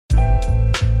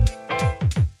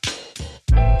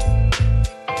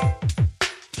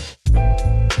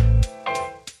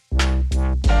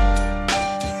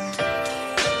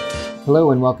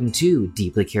Hello and welcome to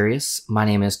Deeply Curious. My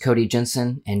name is Cody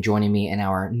Jensen, and joining me in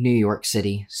our New York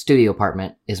City studio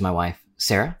apartment is my wife,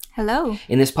 Sarah. Hello.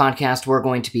 In this podcast, we're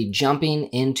going to be jumping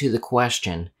into the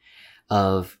question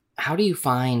of how do you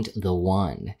find the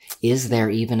one? Is there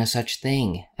even a such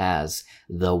thing as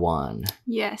the one?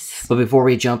 Yes. But before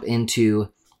we jump into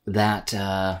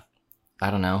that,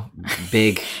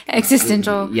 big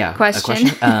existential question.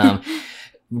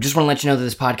 Just want to let you know that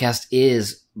this podcast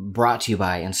is brought to you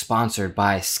by and sponsored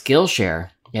by Skillshare.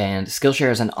 And Skillshare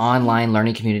is an online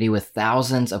learning community with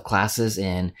thousands of classes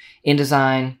in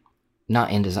InDesign,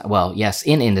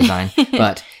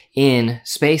 but in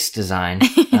space design.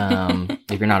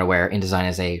 If you're not aware, InDesign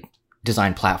is a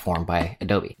design platform by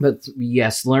Adobe. But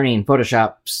yes, learning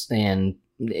Photoshop and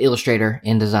Illustrator,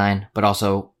 InDesign, but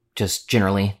also just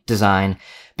generally design,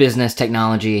 business,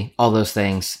 technology, all those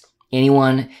things.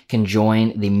 Anyone can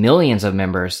join the millions of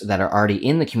members that are already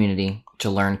in the community to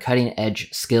learn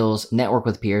cutting-edge skills, network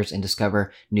with peers, and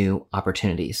discover new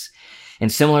opportunities. And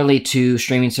similarly to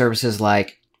streaming services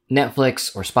like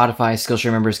Netflix or Spotify,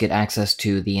 Skillshare members get access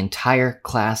to the entire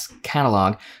class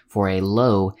catalog for a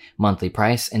low monthly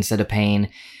price instead of paying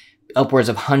upwards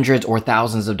of hundreds or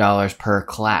thousands of dollars per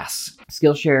class.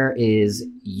 Skillshare is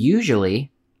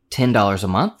usually $10 a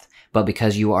month, but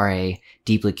because you are a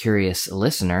deeply curious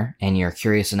listener and you're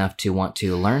curious enough to want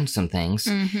to learn some things,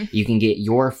 you can get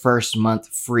your first month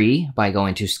free by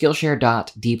going to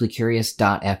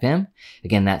skillshare.deeplycurious.fm.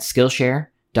 Again, that's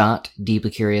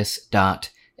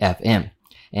skillshare.deeplycurious.fm.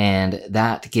 And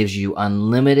that gives you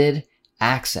unlimited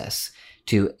access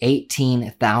to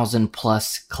 18,000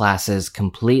 plus classes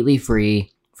completely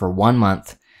free for 1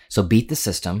 month. So beat the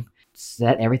system,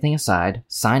 set everything aside,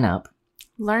 sign up,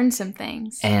 learn some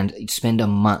things, and spend a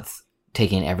month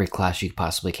taking every class you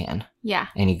possibly can. Yeah.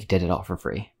 And you did it all for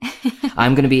free.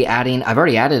 I've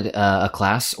already added a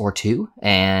class or two.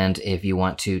 And if you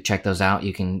want to check those out,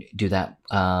 you can do that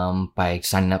by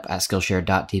signing up at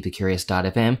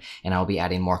skillshare.deeplycurious.fm. And I'll be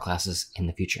adding more classes in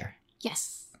the future.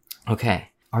 Yes. Okay.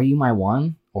 Are you my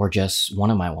one or just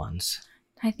one of my ones?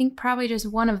 I think probably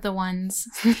just one of the ones.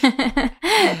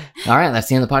 All right. That's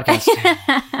the end of the podcast.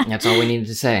 That's all we needed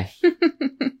to say.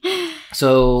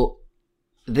 So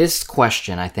this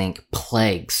question, I think,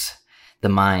 plagues the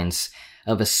minds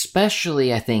of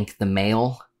especially, I think, the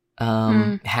male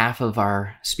half of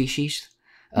our species,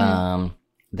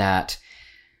 that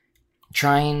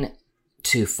trying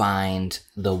to find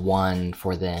the one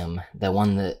for them, the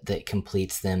one that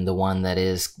completes them, the one that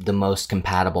is the most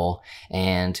compatible.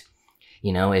 And,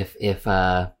 you know, if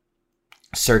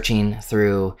searching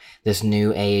through this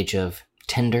new age of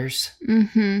Tinders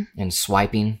and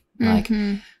swiping, like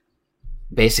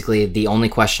basically the only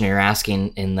question you're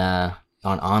asking on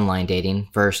online dating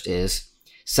first is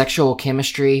sexual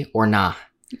chemistry or nah.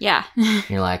 Yeah.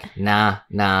 You're like, nah,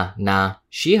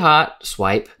 she hot,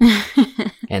 swipe.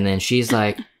 And then she's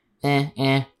like,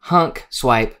 hunk,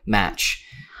 swipe, match.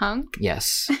 Hunk?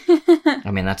 Yes.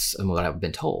 I mean, that's what I've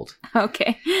been told.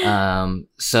 Okay.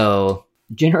 So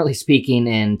generally speaking,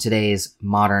 in today's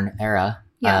modern era,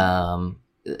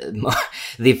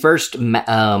 the first,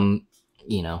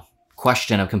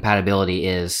 question of compatibility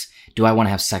is, do I want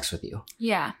to have sex with you?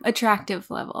 Yeah.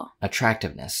 Attractive level.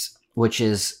 Attractiveness, which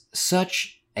is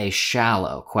such a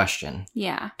shallow question.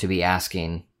 Yeah. To be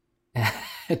asking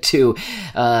to,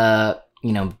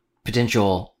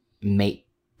 potential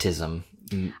mateism.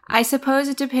 I suppose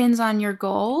it depends on your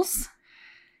goals.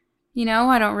 You know,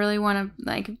 I don't really want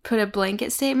to put a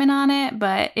blanket statement on it,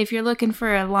 but if you're looking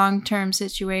for a long-term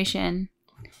situation,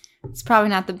 it's probably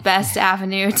not the best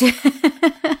avenue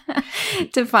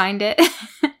to find it.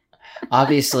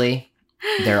 Obviously,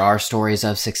 there are stories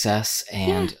of success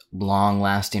and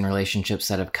long-lasting relationships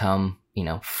that have come,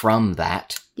 from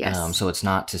that. Yes. So it's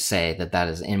not to say that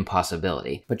is an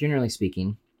impossibility. But generally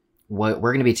speaking, we're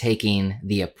going to be taking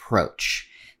the approach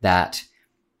that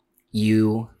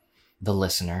you, the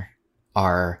listener,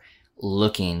 are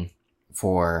looking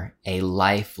for a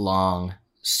lifelong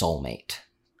soulmate.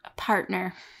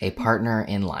 Partner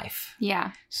in life.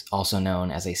 Yeah. Also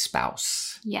known as a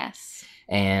spouse. Yes.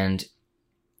 And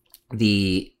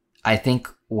I think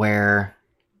where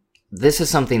this is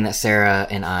something that Sarah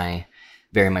and I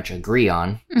very much agree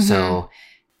on. So,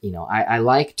 I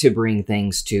like to bring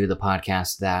things to the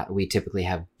podcast that we typically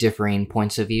have differing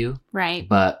points of view. Right.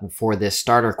 But for this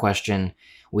starter question,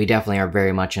 we definitely are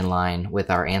very much in line with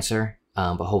our answer.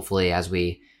 But hopefully as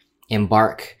we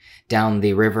embark down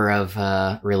the river of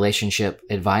relationship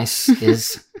advice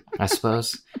is, I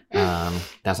suppose.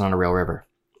 That's not a real river.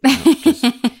 It's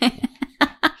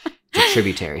a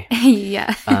tributary.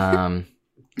 Yeah.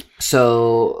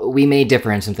 So we may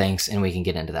differ in some things, and we can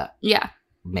get into that. Yeah.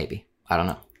 Maybe. I don't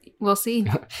know. We'll see.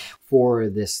 For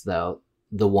this, though,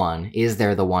 is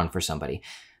there the one for somebody?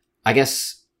 I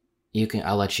guess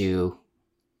I'll let you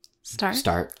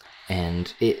start.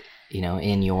 And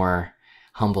in your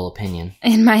humble opinion.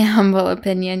 In my humble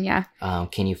opinion, yeah.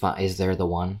 Can you find, is there the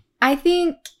one? I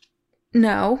think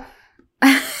no.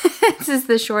 This is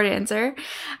the short answer.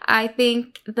 I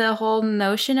think the whole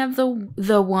notion of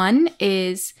the one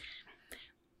is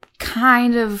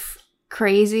kind of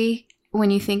crazy when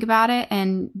you think about it,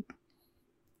 and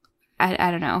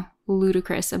I don't know,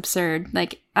 ludicrous, absurd.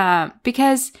 Like,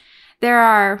 because there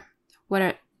are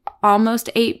almost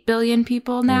 8 billion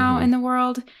people now in the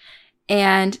world,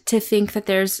 and to think that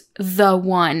there's the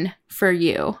one for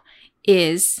you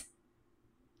is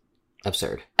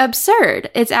absurd.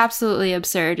 It's absolutely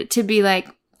absurd to be like,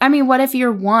 I mean, what if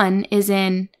your one is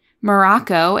in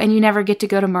Morocco and you never get to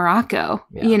go to Morocco,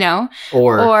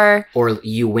 Or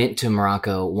you went to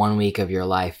Morocco 1 week of your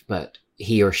life, but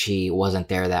he or she wasn't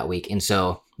there that week. And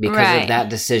so because of that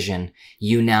decision,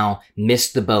 you now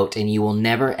missed the boat and you will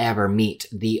never ever meet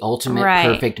the ultimate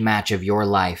perfect match of your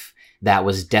life that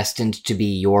was destined to be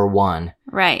your one.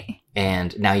 Right.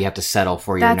 And now you have to settle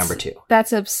for your number two.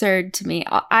 That's absurd to me.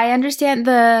 I understand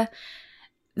the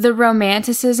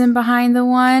romanticism behind the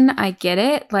one. I get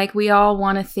it. Like, we all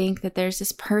want to think that there's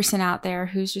this person out there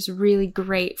who's just really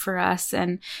great for us.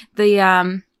 And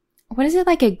the, what is it,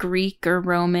 like a Greek or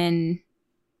Roman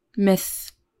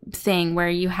myth thing where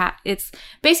you have, it's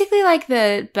basically like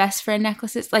the best friend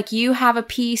necklaces. Like, you have a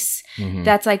piece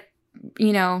that's like,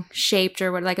 shaped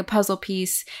or what, like a puzzle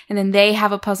piece, and then they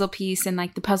have a puzzle piece, and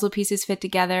like the puzzle pieces fit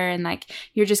together, and like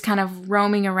you're just kind of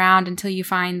roaming around until you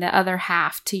find the other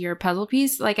half to your puzzle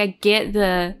piece. Like, I get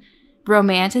the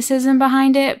romanticism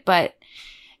behind it, but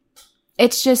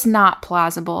it's just not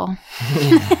plausible.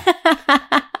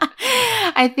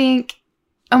 I think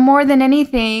more than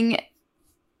anything,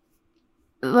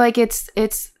 like it's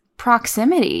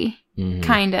proximity.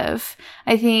 Kind of.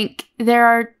 I think there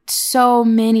are so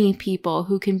many people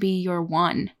who can be your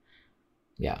one.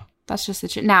 Yeah. That's just the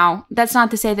truth. Now, that's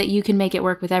not to say that you can make it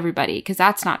work with everybody, because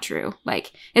that's not true.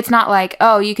 Like, it's not like,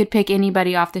 oh, you could pick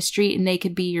anybody off the street and they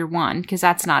could be your one, because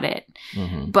that's not it.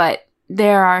 But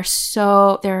there are,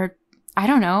 I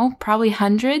don't know, probably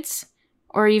hundreds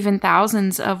or even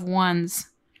thousands of ones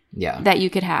that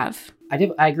you could have.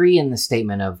 I agree in the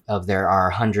statement of there are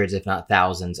hundreds, if not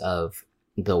thousands, of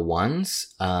the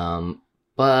ones,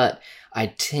 but I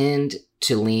tend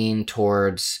to lean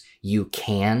towards you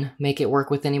can make it work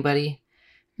with anybody.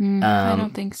 I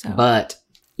don't think so. But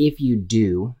if you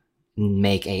do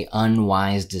make a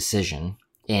unwise decision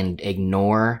and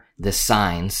ignore the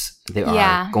signs that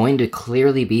are going to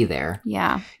clearly be there,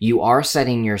 you are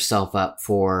setting yourself up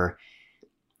for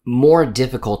more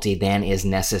difficulty than is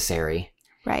necessary.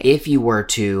 Right. If you were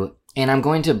to, and I'm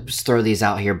going to throw these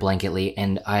out here blanketly,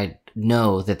 and I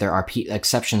know that there are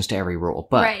exceptions to every rule,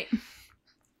 but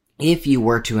if you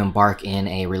were to embark in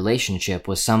a relationship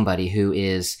with somebody who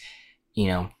is,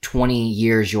 20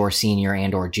 years your senior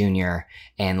and or junior,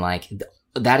 and like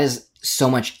that is so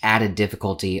much added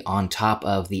difficulty on top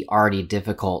of the already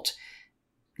difficult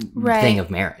thing of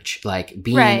marriage. Like,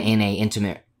 being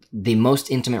in the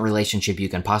most intimate relationship you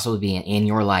can possibly be in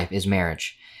your life is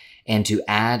marriage. And to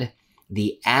add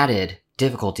the added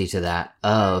difficulty to that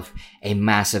of a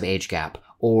massive age gap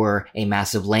or a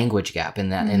massive language gap, in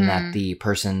that the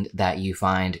person that you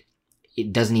find,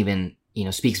 it doesn't even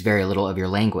speaks very little of your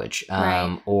language,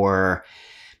 or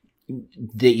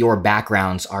that your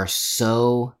backgrounds are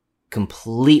so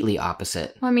completely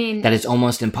opposite. I mean, that it's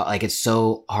almost like it's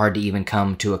so hard to even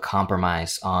come to a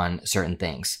compromise on certain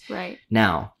things. Right.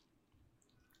 Now,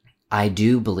 I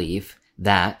do believe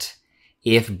that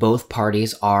if both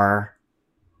parties are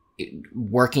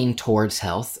working towards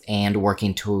health and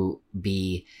working to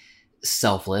be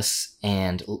selfless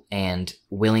and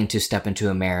willing to step into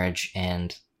a marriage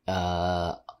and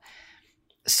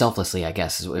selflessly, I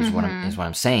guess is what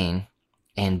I'm saying,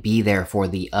 and be there for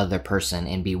the other person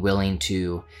and be willing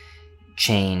to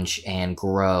change and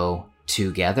grow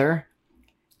together,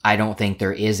 I don't think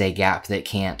there is a gap that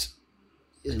can't,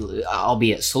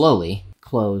 albeit slowly,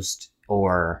 closed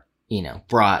or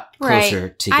brought closer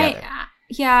together.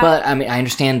 But I mean, I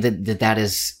understand that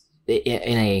is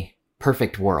in a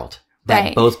perfect world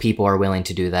that both people are willing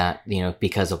to do that,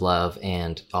 because of love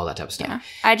and all that type of stuff. Yeah.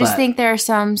 I just think there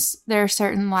are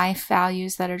certain life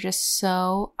values that are just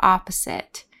so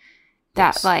opposite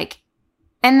that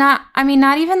and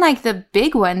not even like the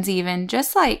big ones, even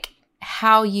just like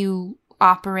how you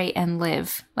operate and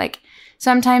live. Like,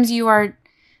 sometimes you are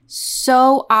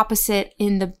so opposite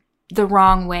in the the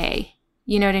wrong way.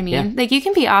 You know what I mean? Yeah. Like, you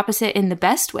can be opposite in the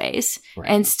best ways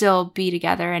and still be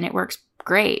together and it works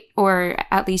great, or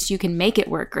at least you can make it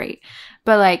work great.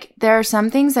 But like, there are some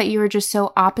things that you are just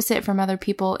so opposite from other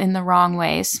people in the wrong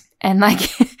ways. And like,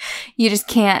 you just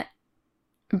can't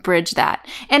bridge that.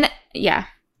 And yeah,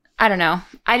 I don't know.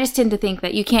 I just tend to think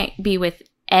that you can't be with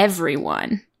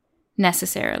everyone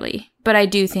necessarily. But I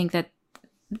do think that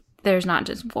there's not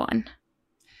just one.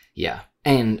 Yeah.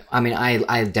 And I mean,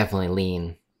 I definitely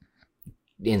lean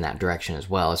in that direction as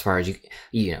well, as far as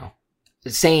you know,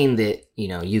 saying that, you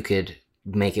know, you could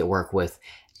make it work with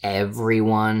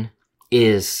everyone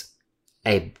is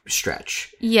a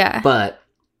stretch. Yeah. But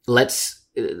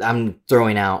I'm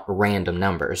throwing out random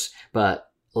numbers, but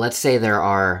let's say there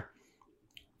are,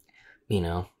 you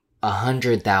know,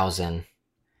 100,000,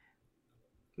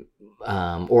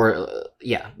 I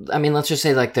mean, let's just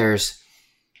say like there's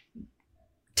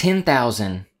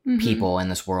 10,000 people in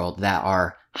this world that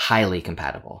are highly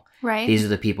compatible. Right. These are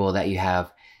the people that you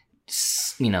have,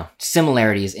 you know,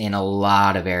 similarities in a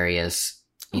lot of areas,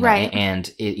 you know, right. And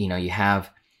you know, you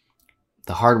have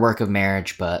the hard work of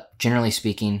marriage, but generally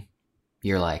speaking,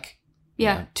 you're like, you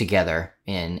know, together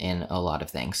in a lot of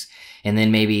things. And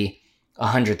then maybe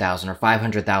 100,000 or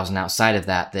 500,000 outside of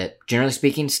that generally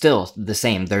speaking, still the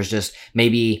same. There's just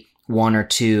maybe one or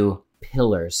two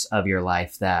pillars of your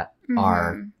life that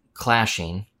are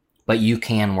clashing, but you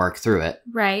can work through it.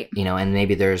 Right. You know, and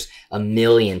maybe there's 1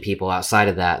 million people outside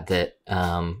of that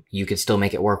you could still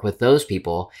make it work with those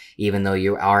people, even though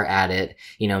you are at it.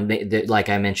 You know, like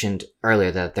I mentioned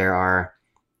earlier, that there are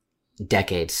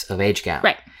decades of age gap.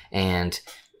 Right. And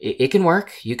it can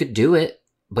work. You could do it,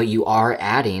 but you are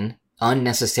adding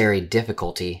unnecessary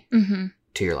difficulty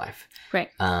to your life. Right.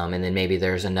 And then maybe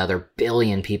there's another 1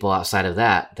 billion people outside of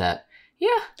that, yeah,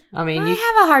 I mean, I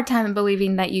have a hard time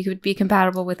believing that you could be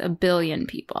compatible with 1 billion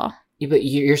people. But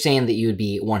you're saying that you would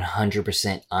be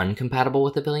 100% uncompatible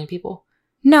with 1 billion people?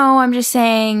 No, I'm just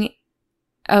saying,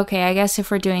 okay, I guess if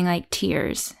we're doing like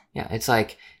tiers. Yeah, it's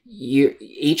like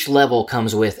each level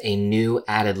comes with a new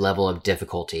added level of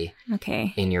difficulty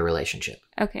in your relationship.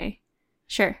 Okay,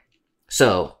 sure.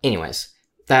 So, anyways,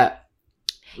 that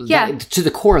to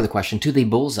the core of the question, to the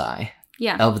bullseye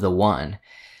of the one,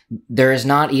 there is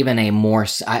not even a more,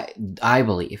 I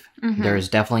believe, there is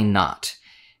definitely not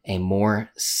a more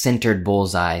centered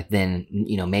bullseye than,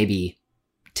 you know, maybe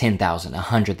 10,000,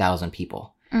 100,000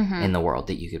 people in the world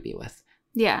that you could be with.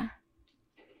 Yeah.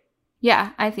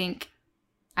 Yeah, I think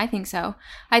so.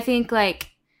 I think like,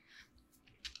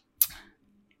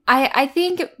 I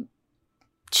think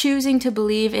choosing to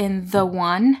believe in the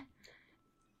one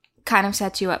kind of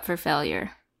sets you up for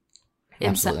failure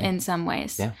in some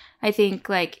ways. Yeah. I think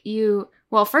like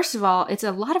well, first of all, it's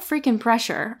a lot of freaking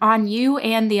pressure on you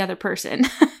and the other person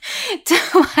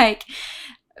to like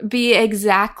be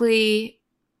exactly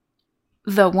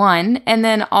the one. And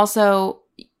then also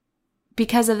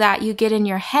because of that, you get in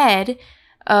your head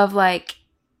of like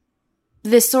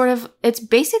this sort of, it's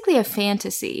basically a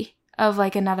fantasy of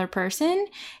like another person.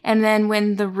 And then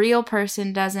when the real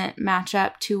person doesn't match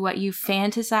up to what you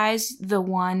fantasize the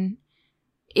one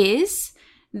is,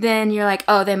 then you're like,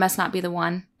 oh, they must not be the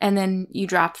one. And then you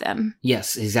drop them.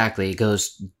 Yes, exactly. It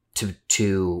goes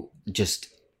to just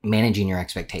managing your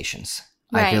expectations.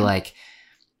 Right. I feel like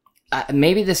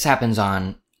maybe this happens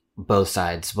on both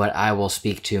sides, but I will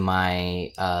speak to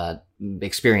my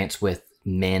experience with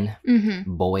men,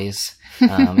 boys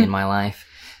in my life,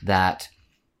 that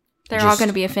they're all going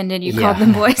to be offended you called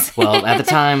them boys. Well, at the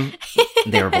time,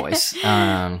 they were boys.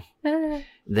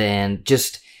 Then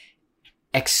just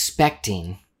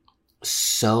expecting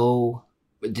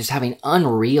just having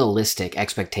unrealistic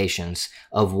expectations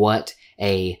of what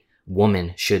a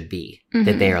woman should be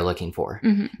that they are looking for.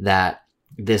 That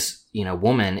this, you know,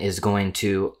 woman is going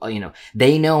to, you know,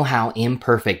 they know how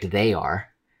imperfect they are.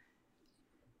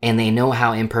 And they know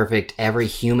how imperfect every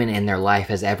human in their life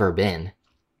has ever been.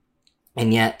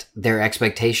 And yet their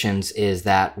expectations is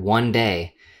that one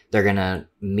day they're going to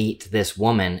meet this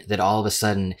woman that all of a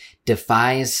sudden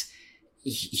defies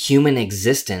human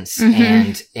existence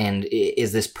and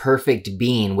is this perfect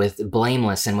being with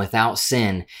blameless and without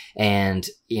sin, and,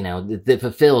 you know, that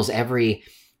fulfills every,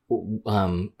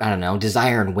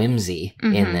 desire and whimsy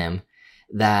in them.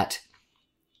 That,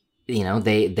 you know,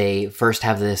 they first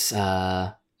have this,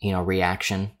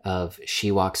 reaction of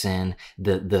she walks in,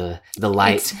 the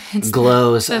light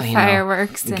glows, the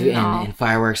fireworks and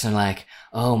fireworks, and like,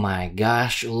 oh my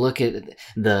gosh, look at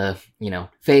the, you know,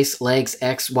 face, legs,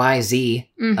 XYZ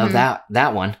of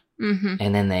that one.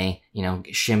 And then they, you know,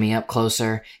 shimmy up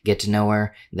closer, get to know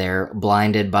her. They're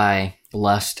blinded by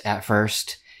lust at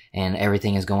first. and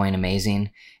everything is going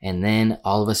amazing. And then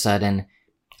all of a sudden,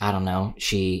 I don't know,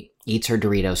 she eats her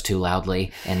Doritos too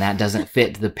loudly, and that doesn't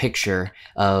fit the picture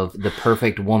of the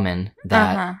perfect woman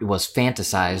that was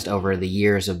fantasized over the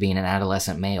years of being an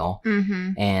adolescent male.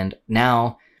 Mm-hmm. And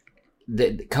now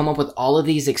come up with all of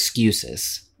these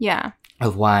excuses. Yeah.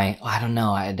 Of why, I don't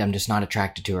know, I'm just not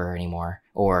attracted to her anymore.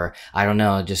 Or, I don't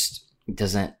know, it just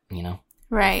doesn't,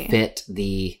 right. fit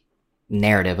the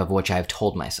narrative of which I've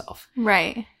told myself.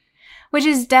 Right. Which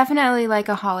is definitely like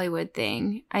a Hollywood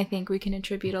thing. I think we can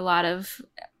attribute a lot of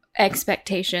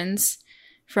expectations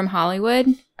from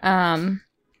Hollywood,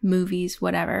 movies,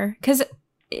 whatever. Because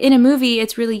in a movie,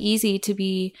 it's really easy to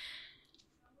be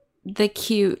the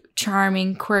cute,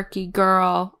 charming, quirky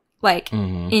girl, like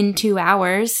in 2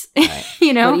 hours, right.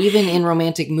 But even in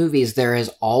romantic movies, there is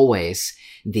always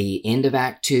the end of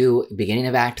Act 2, beginning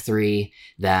of Act 3,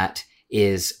 that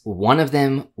is one of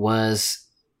them was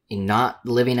not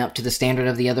living up to the standard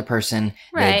of the other person.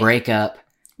 Right. They break up.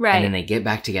 Right. And then they get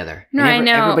back together. No, and I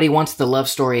know. Everybody wants the love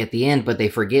story at the end, but they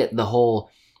forget the whole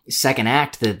second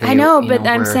act that they, I know, but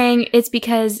I'm saying it's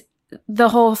because the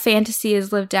whole fantasy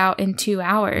is lived out in 2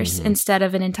 hours instead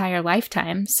of an entire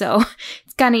lifetime. So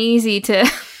it's kind of easy to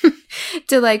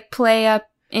to like play up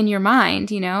in your mind,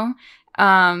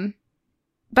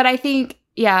 But I think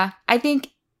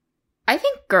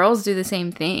girls do the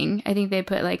same thing. I think they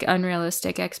put like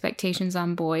unrealistic expectations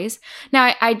on boys.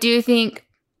 Now, I do think,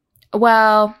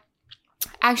 well,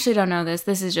 I actually don't know this.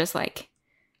 This is just like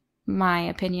my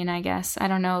opinion, I guess. I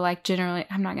don't know, like generally,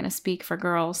 I'm not going to speak for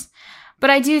girls. But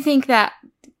I do think that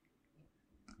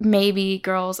maybe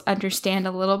girls understand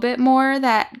a little bit more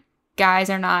that guys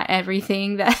are not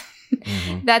everything that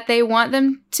that they want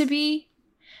them to be.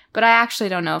 But I actually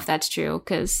don't know if that's true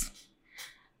because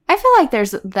I feel like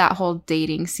there's that whole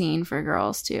dating scene for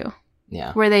girls too.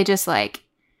 Yeah. Where they just like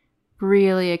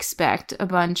really expect a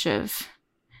bunch of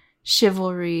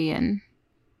chivalry and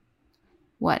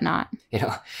whatnot.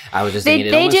 I was just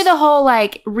thinking they do the whole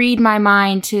like read my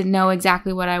mind to know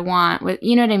exactly what I want with,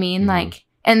 you know what I mean? Like,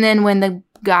 and then when the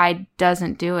guy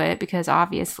doesn't do it, because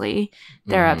obviously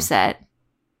they're upset.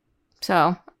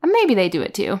 So maybe they do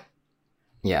it too.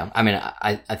 Yeah. I mean,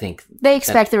 I think they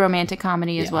expect the romantic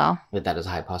comedy as well. That is a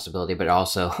high possibility. But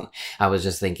also I was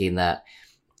just thinking that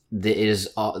it is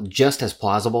just as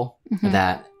plausible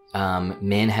that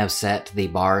men have set the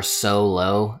bar so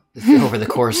low over the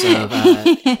course of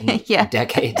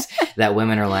decades that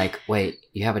women are like, wait,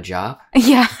 you have a job?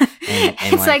 Yeah. And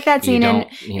it's like that scene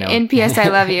in P.S. I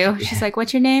Love You. She's like,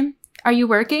 what's your name? Are you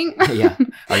working? Yeah.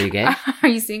 Are you gay? Are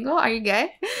you single? Are you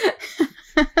gay?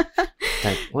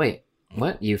 Like, wait,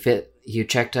 what? You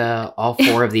checked all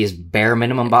 4 of these bare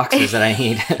minimum boxes that I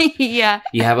need. Yeah.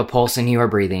 You have a pulse and you are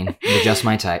breathing. You're just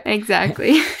my type.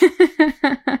 Exactly.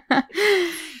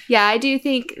 Yeah, I do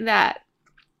think that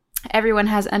everyone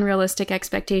has unrealistic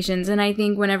expectations. And I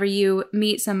think whenever you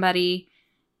meet somebody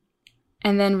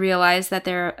and then realize that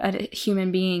they're a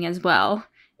human being as well,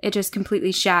 it just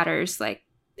completely shatters like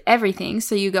everything.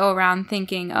 So you go around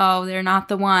thinking, oh, they're not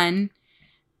the one.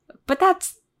 But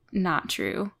that's not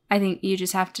true. I think you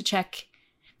just have to check.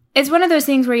 It's one of those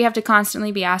things where you have to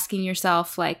constantly be asking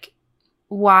yourself, like,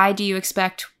 why do you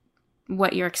expect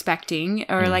what you're expecting?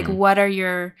 Or like, what are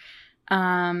your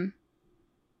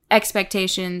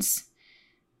expectations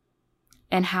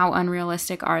and how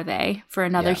unrealistic are they for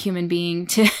another human being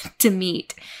to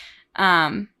meet?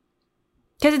 Because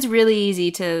it's really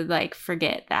easy to like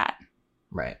forget that.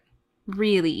 Right.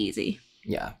 Really easy.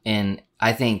 Yeah. And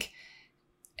I think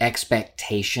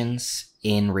expectations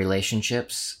in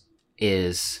relationships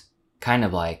is kind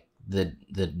of like the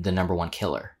number one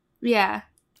killer. Yeah.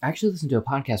 I actually listened to a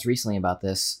podcast recently about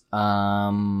this.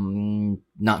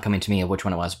 Not coming to me of which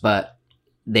one it was, but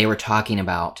they were talking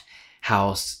about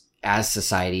how, as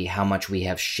society, how much we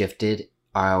have shifted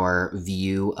our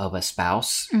view of a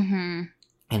spouse, and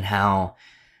how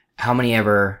many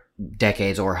ever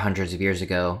decades or hundreds of years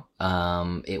ago,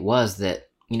 it was that,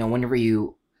 whenever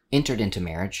you entered into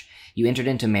marriage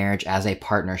as a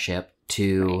partnership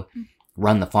to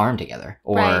run the farm together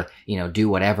or, do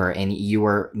whatever. And you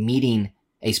were meeting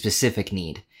a specific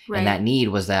need. Right. And that need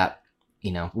was that,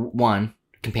 1,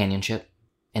 companionship.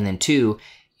 And then 2,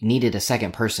 you needed a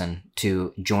second person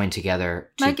to join together.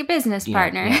 Like a business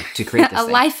partner. To create this a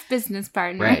thing. Life business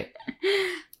partner. Right.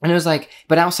 And it was like,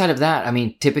 but outside of that, I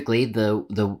mean, typically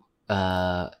the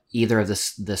either of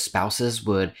the spouses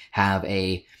would have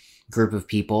a group of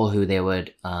people who they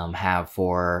would have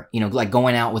for, like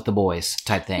going out with the boys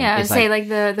type thing. Yeah, I would say like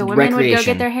the women would go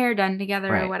get their hair done together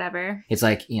Right. or whatever. It's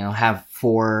like, have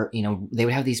for, they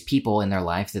would have these people in their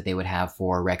life that they would have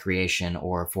for recreation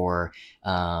or for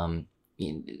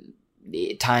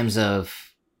times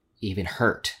of even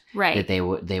hurt. Right. That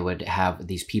they would have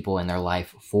these people in their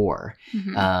life for.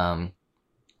 Mm-hmm.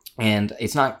 And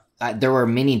it's not, there were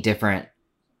many different,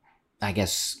 I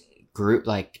guess,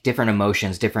 different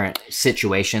emotions, different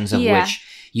situations of which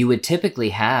you would typically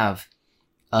have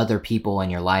other people in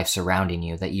your life surrounding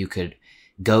you that you could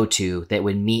go to that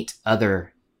would meet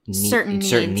other certain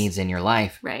needs in your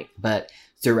life. Right. But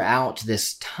throughout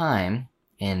this time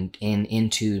and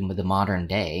into the modern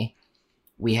day,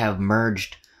 we have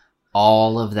merged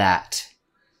all of that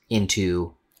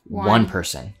into one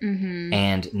person. Mm-hmm.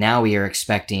 And now we are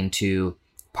expecting to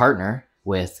partner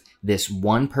with this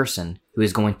one person who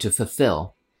is going to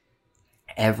fulfill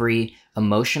every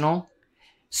emotional,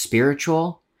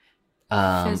 spiritual,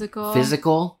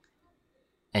 physical,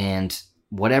 and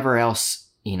whatever else,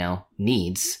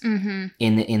 needs mm-hmm.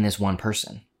 in this one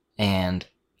person. And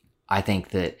I think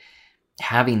that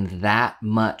having that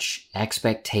much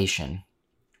expectation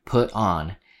put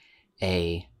on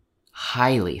a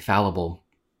highly fallible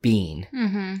being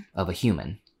mm-hmm. of a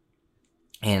human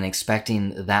and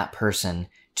expecting that person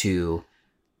to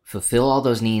fulfill all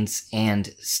those needs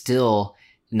and still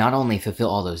not only fulfill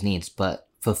all those needs, but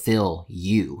fulfill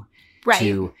you.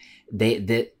 Right.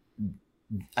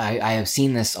 I have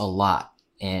seen this a lot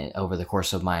over the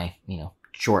course of my,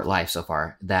 short life so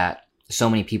far, that so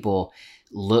many people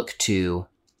look to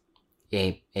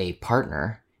a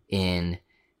partner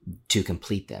to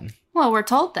complete them. Well, we're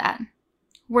told that.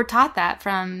 We're taught that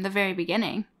from the very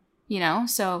beginning,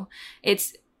 so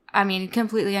it's,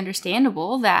 completely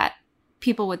understandable that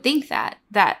people would think that,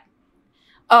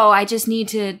 oh, I just need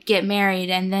to get married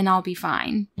and then I'll be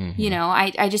fine.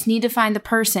 Mm-hmm. I just need to find the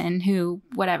person who,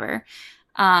 whatever.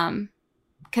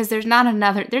 Cause there's not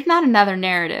another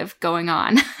narrative going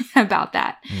on about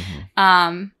that.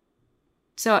 Mm-hmm.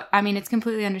 So, it's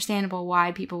completely understandable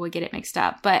why people would get it mixed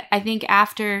up. But I think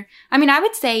I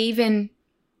would say even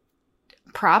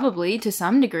probably to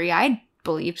some degree, I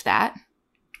believed that.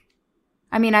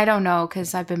 I don't know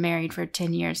because I've been married for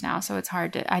 10 years now, so it's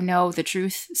hard I know the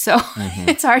truth. So mm-hmm.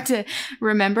 it's hard to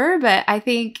remember, but I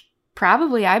think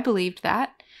probably I believed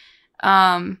that.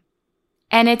 And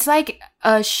it's like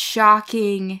a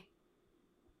shocking,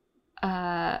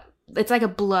 it's like a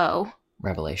blow.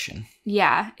 Revelation.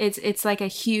 Yeah. It's like a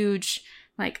huge,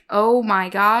 like, oh my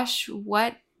gosh,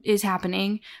 what is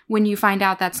happening when you find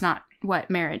out that's not what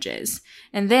marriage is.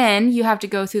 And then you have to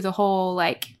go through the whole,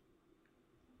 like,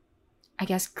 I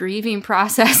guess, grieving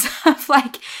process of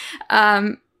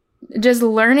just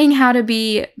learning how to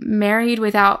be married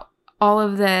without all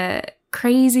of the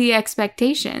crazy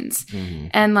expectations mm-hmm.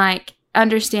 and like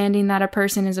understanding that a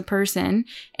person is a person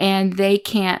and they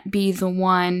can't be the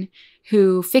one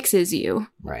who fixes you.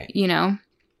 Right.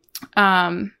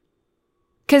 Cause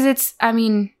it's,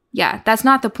 that's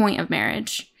not the point of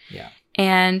marriage. Yeah.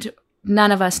 And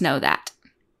none of us know that.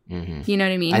 Mm-hmm. You know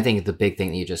what I mean? I think the big thing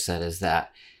that you just said is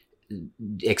that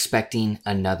expecting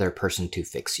another person to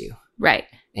fix you. Right.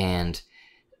 And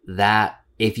that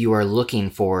if you are looking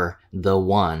for the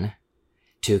one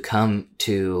to come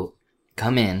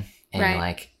in and right.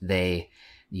 like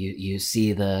you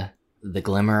see the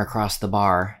glimmer across the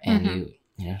bar and mm-hmm.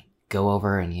 you go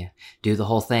over and you do the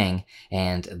whole thing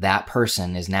and that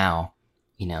person is now,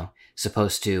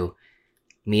 supposed to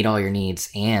meet all your needs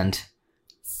and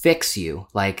fix you.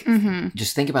 Like mm-hmm.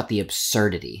 just think about the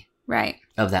absurdity right.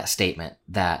 of that statement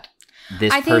that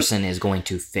this person is going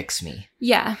to fix me.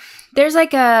 Yeah. There's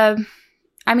like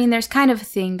there's kind of a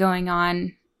thing going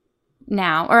on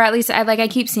now, or at least I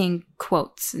keep seeing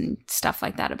quotes and stuff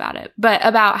like that about it, but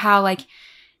about how like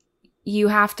you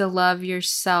have to love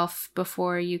yourself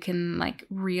before you can like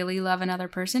really love another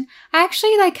person. I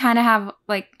actually like kind of have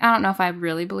like, I don't know if I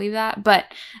really believe that, but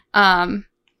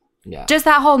yeah, just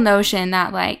that whole notion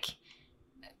that like,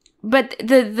 but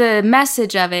the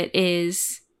message of it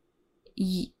is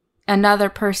another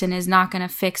person is not going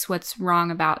to fix what's wrong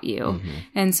about you. Mm-hmm.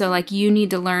 And so like you need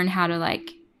to learn how to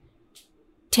like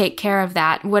take care of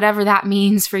that, whatever that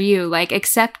means for you. Like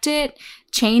accept it,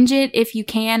 change it if you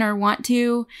can or want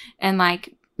to, and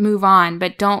like move on,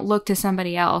 but don't look to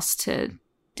somebody else to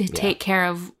take care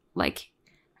of like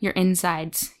your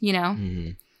insides,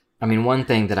 Mm-hmm. One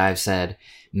thing that I've said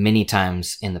many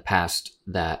times in the past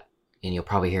that, and you'll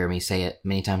probably hear me say it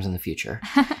many times in the future,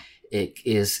 it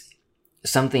is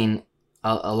something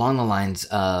along the lines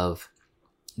of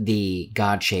the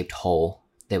God-shaped hole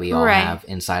that we all Right. have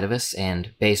inside of us.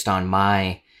 And based on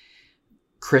my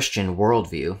Christian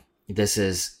worldview, this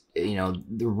is,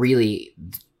 really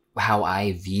how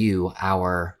I view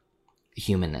our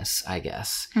humanness, I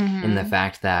guess, in the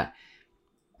fact that,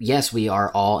 yes, we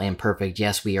are all imperfect.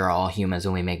 Yes, we are all humans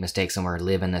and we make mistakes and we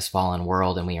live in this fallen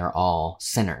world and we are all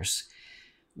sinners.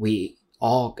 We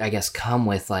all, I guess, come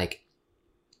with like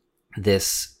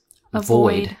this A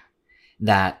void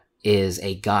that is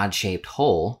a God-shaped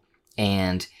hole,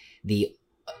 and the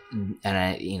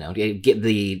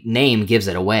name gives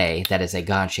it away that it's a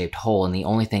God-shaped hole, and the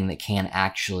only thing that can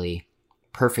actually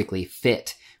perfectly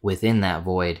fit within that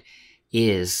void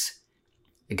is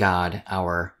God,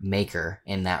 our maker,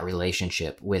 in that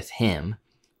relationship with him,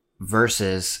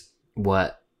 versus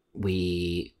what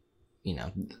we,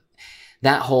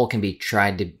 that hole can be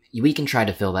we can try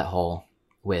to fill that hole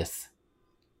with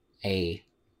a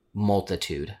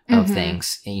multitude of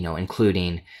things,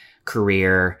 including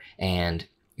career and,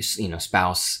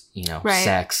 spouse, Right.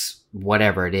 sex,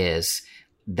 whatever it is.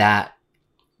 That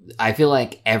I feel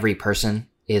like every person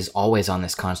is always on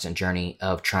this constant journey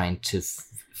of trying to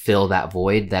fill that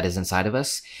void that is inside of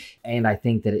us. And I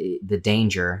think that the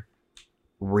danger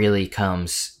really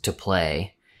comes to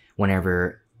play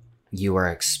whenever you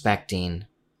are expecting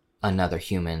another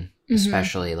human,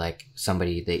 especially like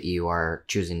somebody that you are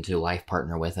choosing to life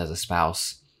partner with as a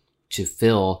spouse, to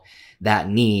fill that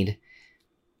need,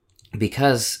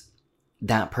 because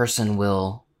that person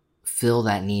will fill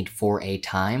that need for a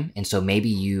time. And so maybe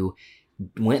you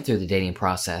went through the dating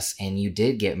process and you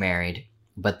did get married,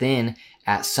 but then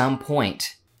at some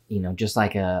point, just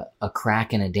like a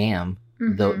crack in a dam,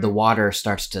 the water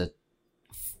starts to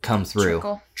come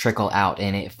through, trickle out,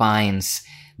 and it finds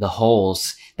the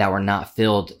holes that were not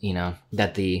filled,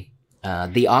 that the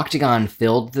octagon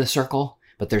filled the circle,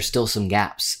 but there's still some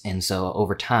gaps. And so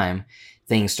over time,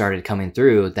 things started coming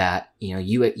through that,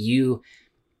 you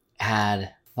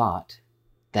had thought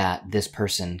that this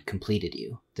person completed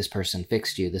you. This person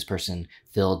fixed you. This person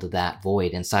filled that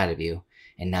void inside of you.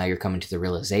 And now you're coming to the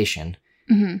realization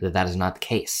that is not the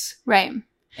case. Right.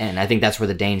 And I think that's where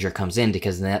the danger comes in,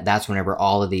 because that's whenever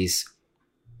all of these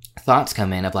thoughts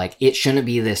come in of like, it shouldn't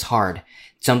be this hard.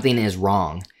 Something is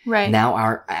wrong. Right.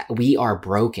 Now we are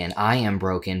broken. I am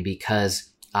broken because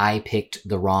I picked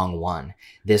the wrong one.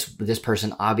 This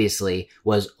person obviously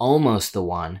was almost the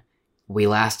one. We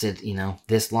lasted,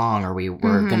 this long, or we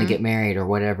were going to get married, or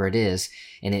whatever it is.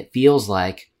 And it feels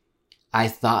like I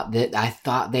thought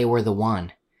they were the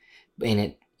one.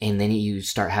 And then you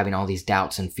start having all these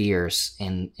doubts and fears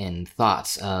and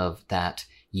thoughts of that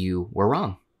you were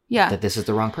wrong. Yeah. That this is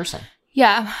the wrong person.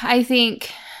 Yeah, I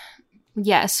think,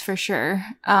 yes, for sure.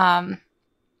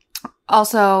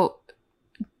 Also,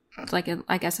 like,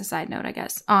 I guess a side note,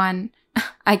 on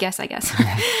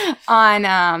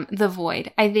the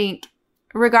void. I think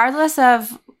regardless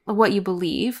of what you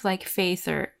believe, like faith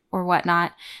or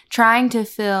whatnot, trying to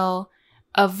fill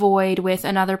a void with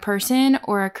another person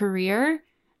or a career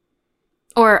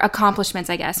or accomplishments,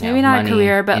 I guess. Maybe not money, a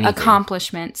career, but anything.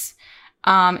 accomplishments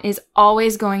is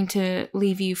always going to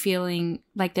leave you feeling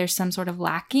like there's some sort of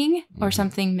lacking or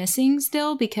something missing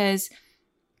still, because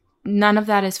none of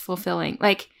that is fulfilling.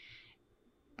 Like,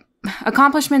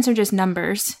 accomplishments are just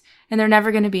numbers, and they're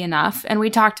never going to be enough. And we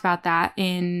talked about that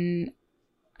in,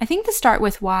 I think, the Start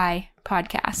With Why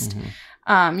podcast.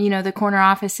 The corner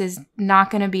office is not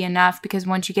going to be enough, because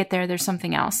once you get there, there's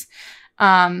something else.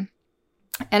 And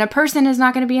a person is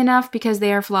not going to be enough, because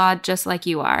they are flawed just like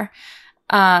you are.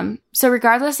 So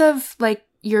regardless of like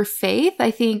your faith,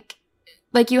 I think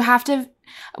like you have to,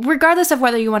 regardless of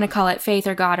whether you want to call it faith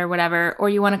or God or whatever, or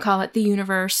you want to call it the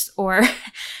universe or,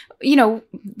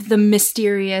 the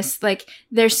mysterious, like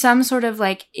there's some sort of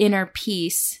like inner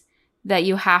peace that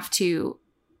you have to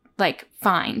like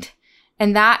find.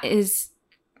 And that is,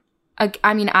 I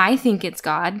think it's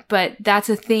God, but that's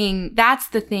the thing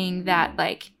that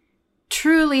like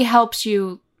truly helps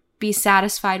you be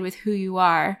satisfied with who you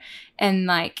are, and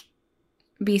like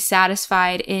be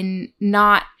satisfied in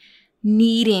not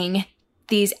needing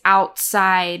these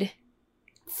outside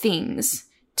things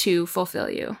to fulfill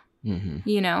you.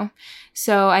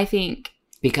 So I think,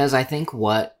 because I think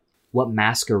what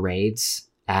masquerades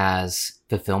as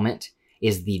fulfillment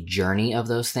is the journey of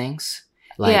those things.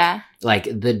 Like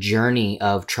the journey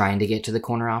of trying to get to the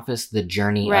corner office, the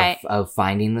journey of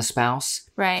finding the spouse.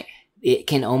 Right. It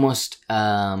can almost,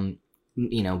 present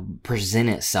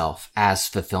itself as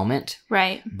fulfillment.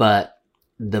 Right. But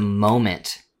the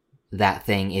moment that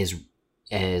thing is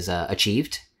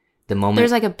achieved, the moment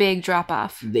there's like a big drop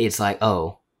off. It's like,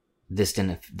 oh, this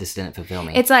didn't fulfill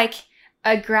me. It's like,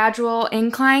 a gradual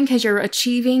incline because you're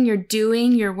achieving, you're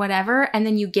doing, you're whatever, and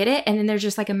then you get it, and then there's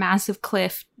just like a massive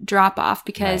cliff drop off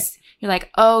because you're like,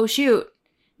 oh shoot,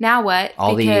 now what?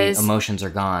 All the emotions are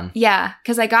gone. Yeah,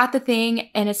 because I got the thing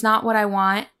and it's not what I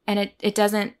want, and it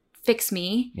doesn't fix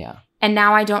me. Yeah. And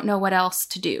now I don't know what else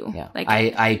to do. Yeah. Like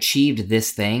I achieved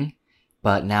this thing,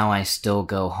 but now I still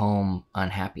go home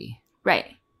unhappy. Right.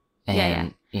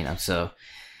 And, you know, so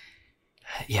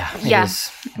yeah.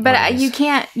 But you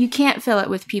can't fill it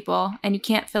with people, and you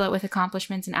can't fill it with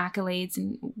accomplishments and accolades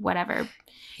and whatever.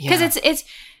 Because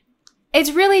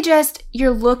it's really just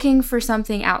you're looking for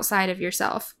something outside of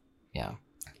yourself. Yeah.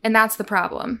 And that's the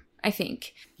problem, I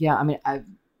think. Yeah, I mean,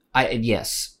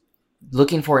 yes.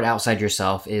 Looking for it outside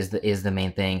yourself is the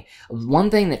main thing. One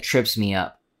thing that trips me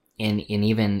up and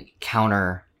even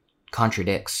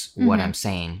contradicts what I'm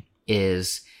saying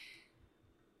is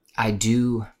I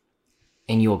do,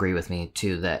 and you'll agree with me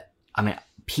too, that, I mean,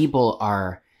 people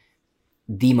are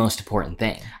the most important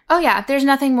thing. Oh yeah, there's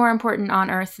nothing more important on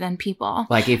earth than people.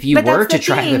 Like if you were to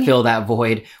try to fill that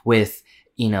void with,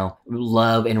 you know,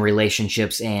 love and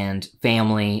relationships and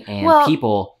family and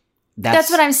people,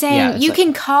 that's what I'm saying. Yeah, you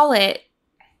can call it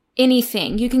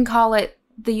anything. You can call it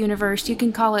the universe. You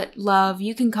can call it love.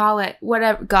 You can call it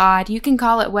whatever, God. You can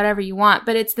call it whatever you want.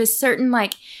 But it's this certain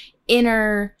like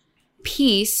inner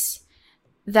peace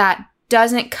that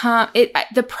doesn't come.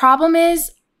 The problem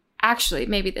is, actually,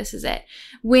 maybe this is it.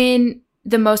 When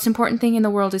the most important thing in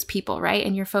the world is people, right?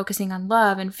 And you're focusing on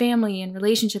love and family and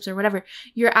relationships or whatever.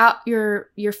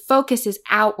 Your focus is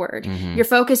outward. Mm-hmm. Your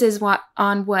focus is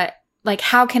on what. Like,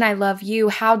 how can I love you?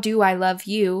 How do I love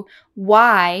you?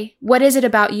 Why? What is it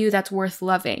about you that's worth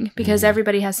loving? Because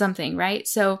everybody has something, right?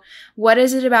 So what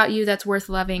is it about you that's worth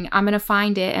loving? I'm going to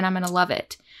find it and I'm going to love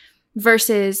it.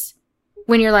 Versus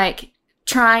when you're like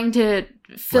trying to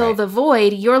fill the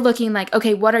void, you're looking like,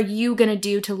 okay, what are you going to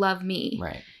do to love me?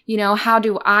 Right. You know, how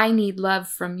do I need love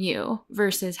from you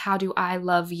versus how do I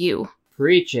love you?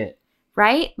 Preach it.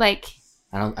 Right? Like,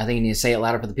 I think you need to say it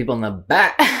louder for the people in the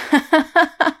back.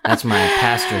 That's my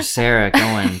pastor Sarah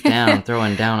going down,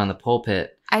 throwing down on the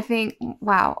pulpit. I think,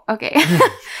 wow, okay.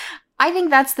 I think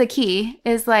that's the key.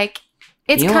 Is like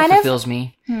it's kind what of fulfills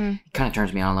me. It kind of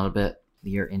turns me on a little bit.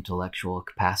 Your intellectual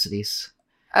capacities.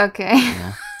 Okay.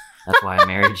 Yeah, that's why I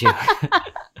married you.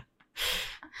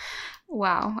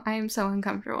 Wow, I am so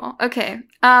uncomfortable. Okay,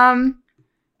 I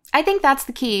think that's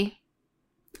the key.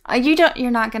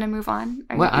 You're not going to move on?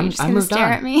 Are you just going to stare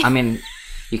at me? I mean,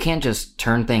 you can't just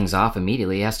turn things off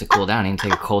immediately. It has to cool down. You can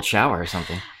take a cold shower or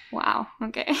something. Wow.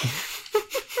 Okay.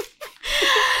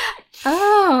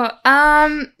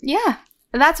 Yeah.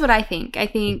 That's what I think. I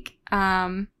think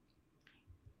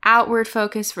outward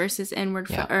focus versus inward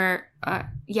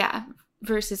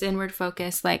versus inward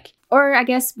focus, like, or I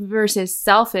guess versus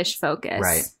selfish focus.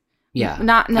 Right. Yeah.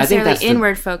 Not necessarily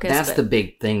inward focus. That's the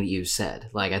big thing that you said.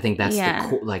 Like, I think that's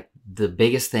the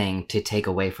biggest thing to take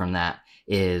away from that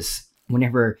is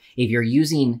if you're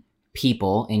using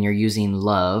people and you're using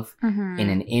love in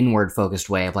an inward focused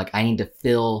way of like,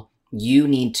 you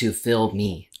need to fill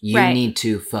me. You need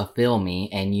to fulfill me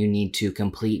and you need to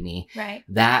complete me. Right.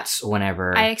 That's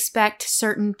whenever I expect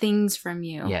certain things from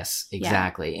you. Yes,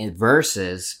 exactly. And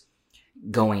versus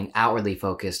going outwardly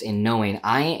focused and knowing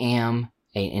I am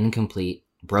an incomplete,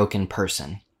 broken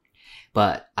person,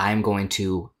 but I'm going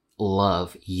to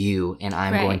love you and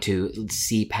I'm going to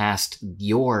see past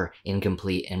your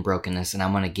incomplete and brokenness and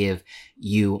I'm going to give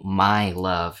you my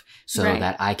love so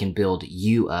that I can build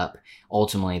you up.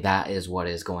 Ultimately, that is what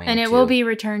is going to... And it will be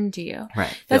returned to you.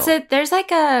 Right. That's it. There's like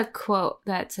a quote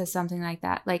that says something like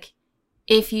that. Like,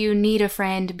 if you need a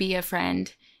friend, be a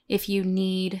friend. If you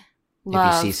need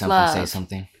love, if you see something, say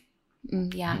something.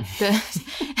 Yeah. The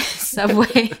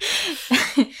subway.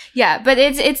 Yeah, but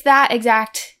it's that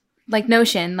exact like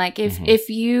notion. Like if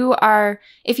you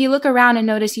look around and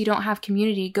notice you don't have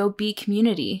community, go be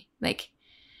community. Like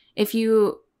if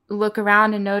you look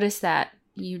around and notice that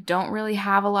you don't really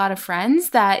have a lot of friends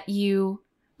that you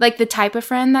like the type of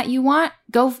friend that you want,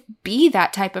 go be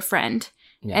that type of friend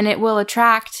and it will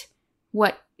attract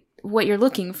what you're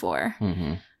looking for.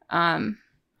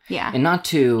 Yeah. And not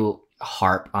to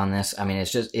harp on this. I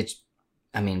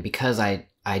mean, because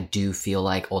I do feel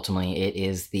like ultimately it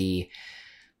is the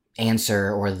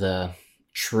answer or the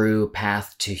true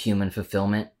path to human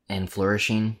fulfillment and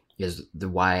flourishing is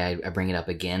why I bring it up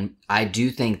again. I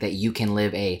do think that you can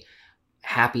live a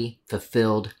happy,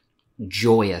 fulfilled,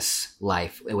 joyous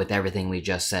life with everything we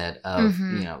just said of,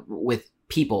 with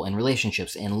people and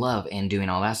relationships and love and doing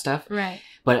all that stuff. Right.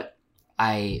 But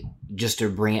just to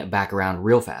bring it back around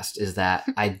real fast is that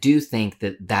I do think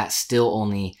that still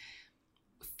only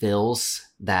fills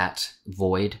that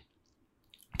void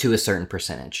to a certain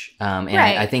percentage. And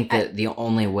Right. I think that the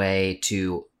only way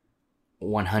to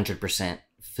 100%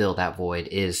 fill that void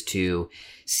is to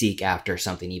seek after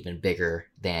something even bigger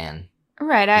than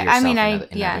Right. I yourself mean, and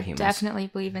other humans. definitely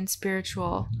believe in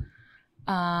spiritual,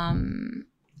 I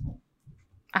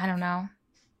don't know.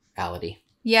 reality.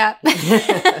 Yeah.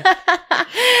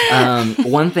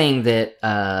 One thing that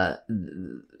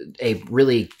a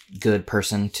really good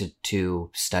person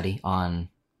to study on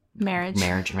Marriage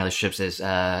and relationships is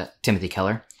Timothy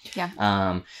Keller.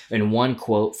 Yeah. And one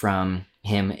quote from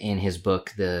him in his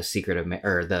book, The Secret of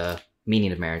or The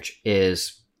Meaning of Marriage,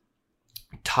 is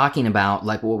talking about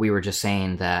like what we were just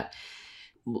saying, that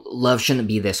love shouldn't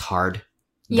be this hard.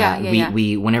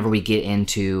 We whenever we get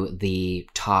into the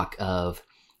talk of,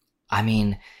 I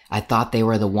mean, I thought they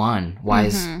were the one. Why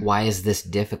is this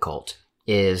difficult?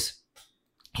 Is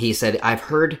he said, I've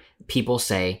heard people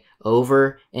say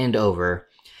over and over,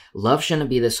 love shouldn't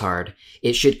be this hard.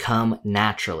 It should come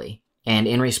naturally. And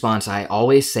in response, I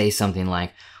always say something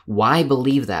like, why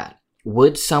believe that?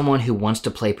 Would someone who wants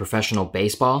to play professional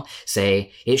baseball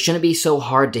say it shouldn't be so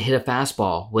hard to hit a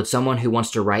fastball? Would someone who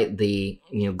wants to write the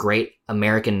great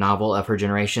American novel of her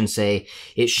generation say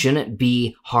it shouldn't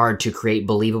be hard to create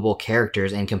believable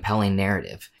characters and compelling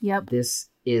narrative? Yep. This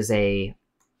is a,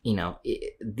 and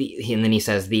then he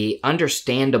says the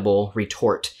understandable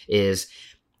retort is,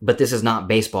 but this is not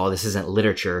baseball. This isn't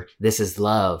literature. This is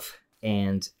love.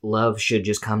 And love should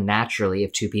just come naturally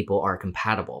if two people are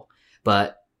compatible.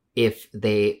 But if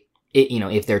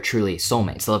if they're truly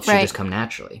soulmates, love should just come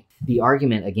naturally. The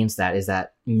argument against that is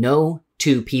that no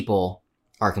two people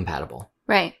are compatible.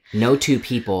 Right. No two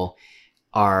people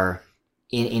are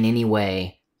in any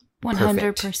way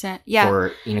 100%. Yeah.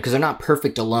 Or, because they're not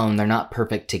perfect alone. They're not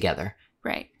perfect together.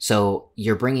 Right. So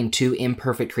you're bringing two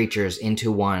imperfect creatures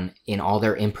into one in all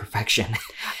their imperfection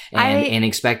and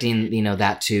expecting,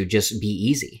 that to just be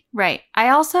easy. Right. I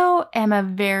also am a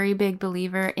very big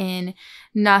believer in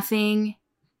nothing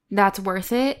that's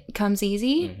worth it comes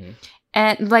easy. Mm-hmm.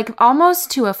 And like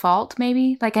almost to a fault,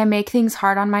 maybe. Like I make things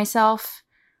hard on myself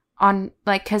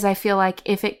because I feel like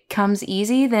if it comes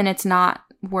easy, then it's not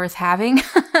worth having.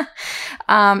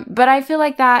 But I feel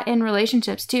like that in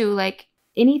relationships too. Like,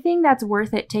 anything that's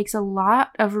worth it takes a lot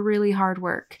of really hard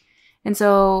work. And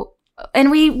so, and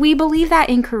we believe that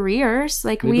in careers.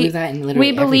 Like we believe that in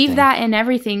literally believe that in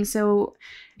everything. So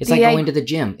it's like going to the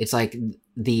gym. It's like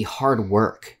the hard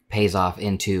work pays off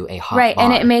into a hot right. bar.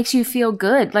 And it makes you feel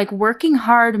good. Like working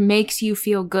hard makes you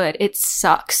feel good. It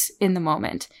sucks in the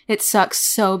moment. It sucks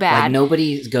so bad. Like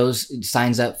nobody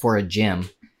signs up for a gym,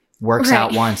 works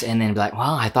out once, and then be like,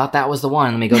 well, I thought that was the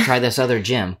one. Let me go try this other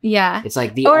gym. Yeah. It's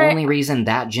like the only reason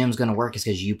that gym's going to work is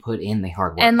because you put in the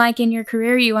hard work. And like in your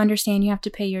career, you understand you have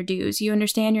to pay your dues. You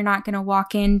understand you're not going to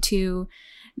walk into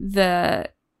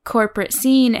the corporate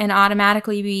scene and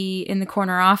automatically be in the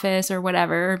corner office or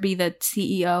whatever, or be the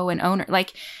CEO and owner.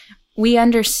 Like we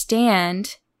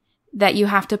understand that you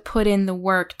have to put in the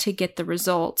work to get the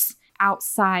results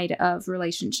outside of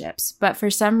relationships. But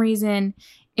for some reason,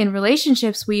 in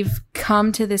relationships, we've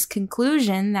come to this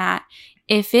conclusion that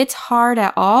if it's hard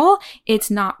at all, it's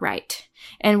not right.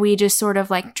 And we just sort of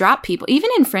like drop people, even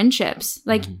in friendships.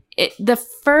 Like the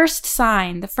first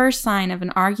sign of an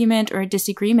argument or a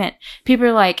disagreement, people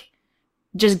are like,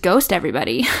 just ghost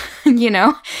everybody,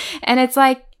 And it's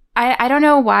like, I don't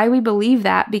know why we believe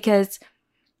that, because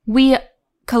we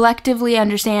collectively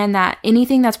understand that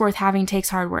anything that's worth having takes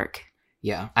hard work.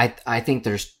 Yeah. I think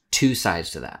there's two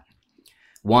sides to that.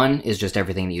 One is just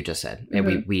everything that you just said. And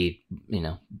we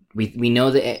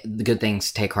know that the good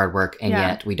things take hard work, and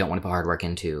yet we don't want to put hard work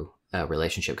into a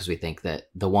relationship because we think that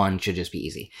the one should just be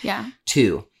easy. Yeah.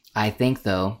 Two, I think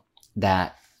though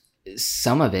that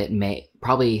some of it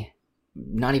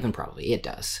it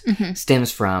does,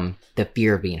 stems from the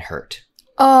fear of being hurt.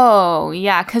 Oh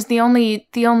yeah, because the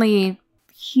only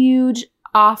huge,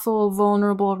 awful,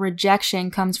 vulnerable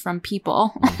rejection comes from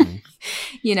people.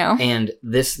 And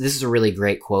this is a really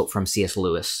great quote from C.S.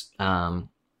 Lewis,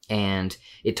 and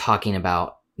it talking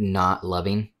about not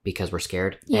loving because we're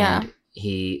scared. Yeah. And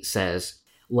he says,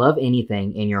 love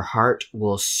anything and your heart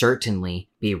will certainly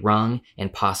be wrung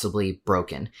and possibly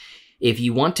broken. If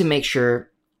you want to make sure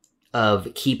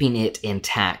of keeping it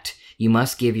intact, you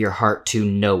must give your heart to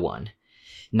no one,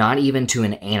 not even to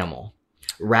an animal.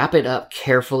 Wrap it up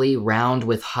carefully, round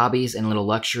with hobbies and little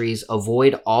luxuries.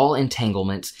 Avoid all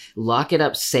entanglements. Lock it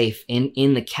up safe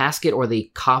in the casket or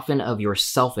the coffin of your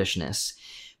selfishness.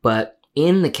 But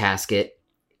in the casket,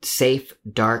 safe,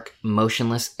 dark,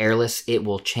 motionless, airless, it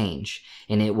will change.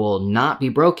 And it will not be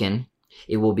broken.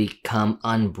 It will become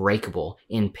unbreakable,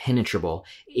 impenetrable,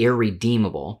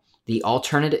 irredeemable. The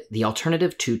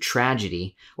alternative to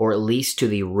tragedy, or at least to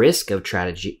the risk of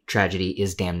tragedy,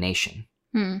 is damnation.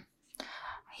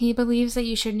 He believes that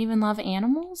you shouldn't even love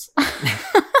animals?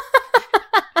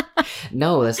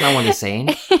 No, that's not what he's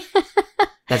saying.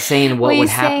 That's saying what would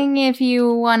happen. He's saying if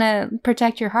you want to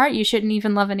protect your heart, you shouldn't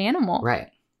even love an animal. Right.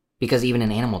 Because even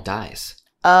an animal dies.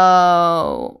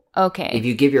 Oh, okay. If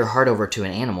you give your heart over to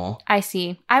an animal. I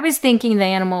see. I was thinking the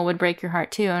animal would break your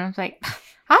heart too. And I was like,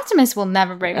 Optimus will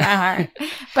never break my heart.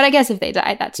 But I guess if they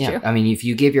die, that's true. I mean, if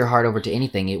you give your heart over to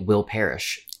anything, it will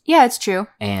perish. Yeah, it's true.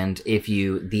 And if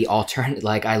you,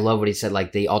 like, I love what he said,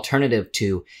 like, the alternative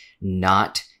to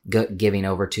not giving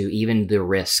over to even the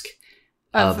risk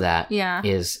of that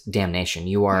is damnation.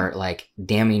 You are, like,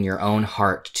 damning your own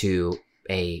heart to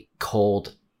a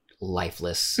cold,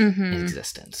 lifeless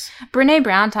existence. Brené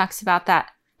Brown talks about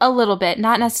that a little bit,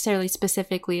 not necessarily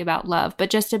specifically about love, but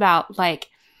just about, like,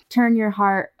 turn your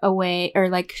heart away, or,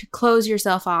 like, close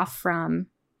yourself off from,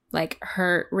 like,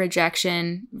 hurt,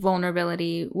 rejection,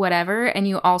 vulnerability, whatever. And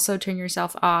you also turn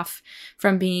yourself off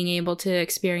from being able to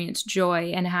experience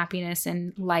joy and happiness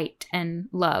and light and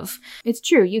love. It's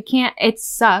true. You can't, it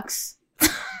sucks.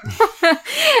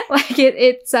 Like,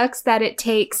 it sucks that it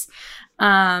takes,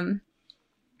 I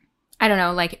don't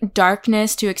know, like,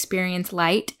 darkness to experience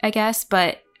light, I guess,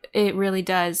 but it really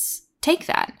does take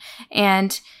that.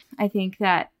 And I think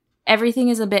that everything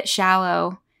is a bit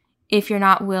shallow if you're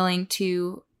not willing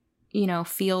to, you know,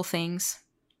 feel things.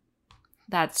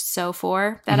 That's so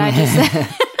 4 that I just said.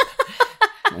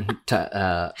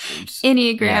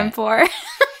 Enneagram 4.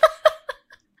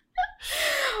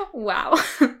 Wow.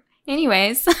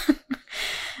 Anyways.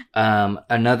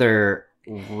 Another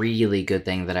really good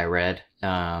thing that I read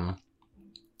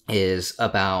is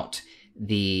about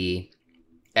the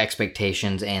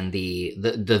expectations and the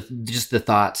just the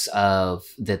thoughts of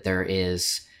that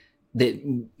that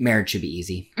marriage should be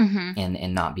easy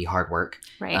and not be hard work.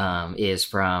 Right. Is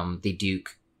from the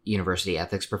Duke University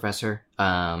ethics professor.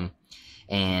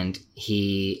 And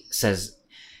he says,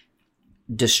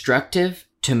 destructive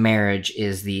to marriage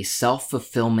is the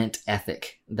self-fulfillment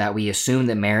ethic that we assume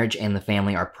that marriage and the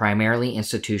family are primarily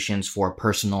institutions for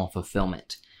personal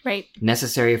fulfillment. Right.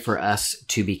 Necessary for us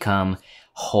to become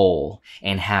whole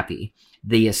and happy.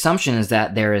 The assumption is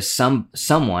that there is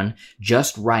someone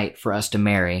just right for us to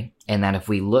marry, and that if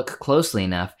we look closely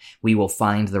enough, we will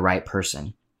find the right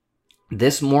person.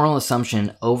 This moral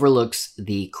assumption overlooks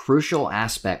the crucial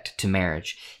aspect to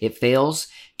marriage. It fails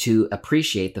to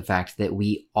appreciate the fact that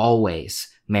we always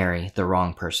marry the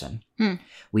wrong person.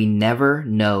 We never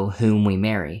know whom we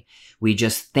marry. We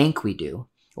just think we do.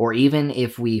 Or even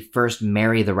if we first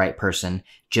marry the right person,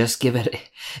 just give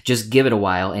it a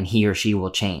while and he or she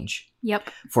will change. Yep.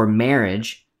 For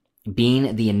marriage,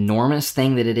 being the enormous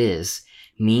thing that it is,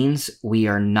 means we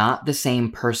are not the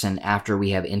same person after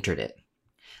we have entered it.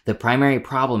 The primary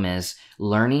problem is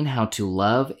learning how to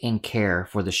love and care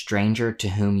for the stranger to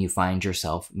whom you find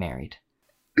yourself married.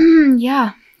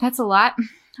 Yeah, that's a lot.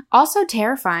 Also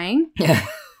terrifying. Yeah.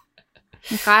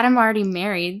 God, I'm already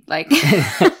married. Like,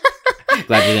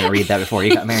 glad you didn't read that before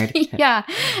you got married. Yeah.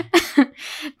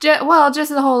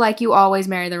 Just the whole, like, you always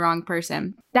marry the wrong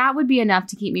person. That would be enough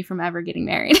to keep me from ever getting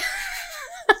married.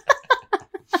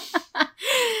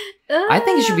 I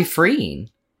think it should be freeing.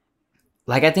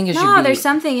 Like, I think it should be... No, there's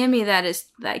something in me that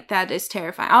is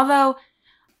terrifying. Although,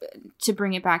 to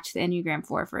bring it back to the Enneagram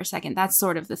 4 for a second, that's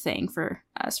sort of the thing for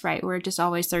us, right? We're just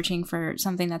always searching for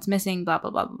something that's missing, blah,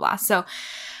 blah, blah, blah, blah. So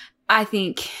I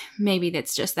think maybe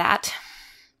that's just that.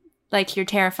 Like, you're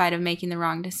terrified of making the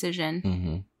wrong decision.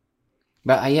 Mm-hmm.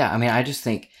 But yeah, I mean, I just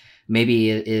think maybe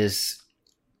it is,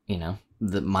 you know,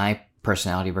 my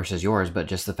personality versus yours, but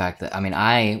just the fact that, I mean,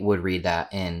 I would read that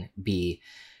and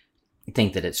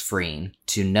think that it's freeing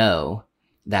to know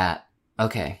that,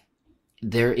 okay,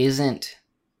 there isn't,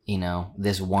 you know,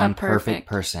 this one perfect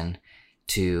person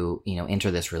to, you know,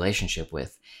 enter this relationship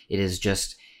with. It is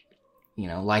just, you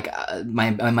know, like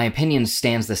my opinion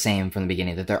stands the same from the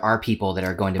beginning, that there are people that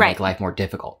are going to make life more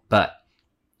difficult. But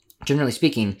generally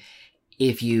speaking,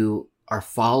 if you are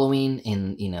following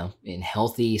in, you know, in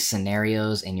healthy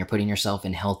scenarios and you're putting yourself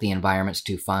in healthy environments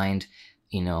to find,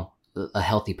 you know, a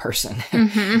healthy person,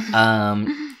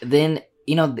 then,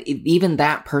 you know, even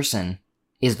that person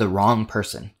is the wrong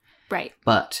person. Right.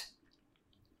 But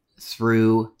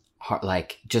through,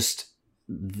 like, just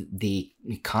the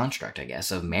construct, I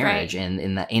guess, of marriage and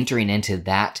in the entering into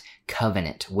that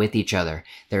covenant with each other,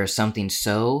 there is something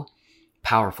so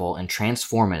powerful and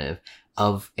transformative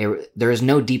there is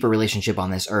no deeper relationship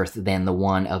on this earth than the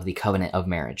one of the covenant of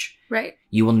marriage. Right.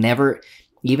 You will never,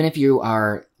 even if you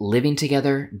are living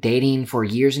together, dating for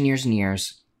years and years and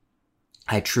years,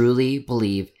 I truly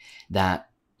believe that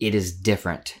it is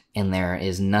different, and there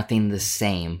is nothing the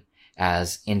same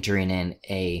as entering in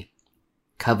a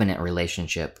covenant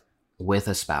relationship with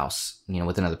a spouse,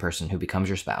 with another person who becomes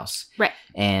your spouse. Right.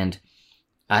 And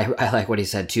I like what he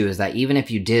said too, is that even if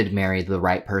you did marry the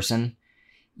right person,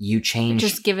 you change.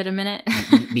 Just give it a minute.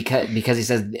 because he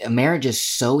says marriage is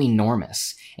so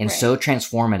enormous and Right. so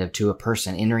transformative to a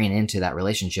person entering into that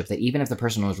relationship that even if the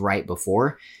person was right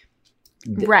before,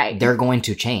 Right. they're going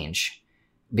to change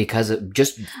because of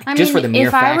just I mean, for the mere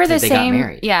if I fact were that the they got same,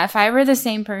 married. yeah, if I were the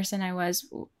same person I was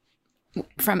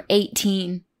from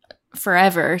 18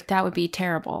 forever, that would be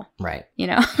terrible. Right.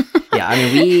 Yeah, I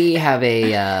mean, we have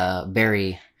a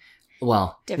very,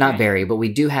 well, Different. not very, but we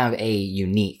do have a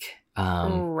unique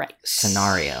right.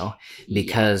 scenario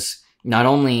because not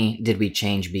only did we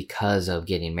change because of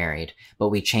getting married, but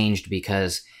we changed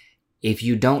because if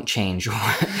you don't change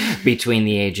between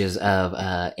the ages of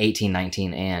 18,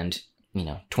 19, and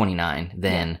 29,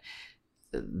 then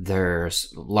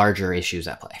there's larger issues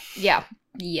at play. Yeah.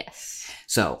 Yes.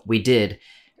 So we did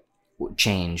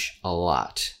change a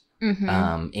lot. Mm-hmm.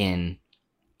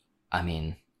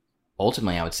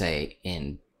 Ultimately, I would say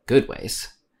in good ways.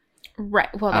 Right.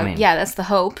 Well, I mean, that's the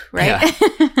hope, right?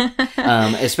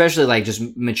 Especially like just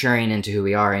maturing into who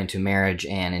we are, into marriage,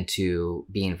 and into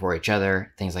being for each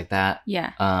other, things like that.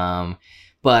 Yeah.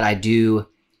 But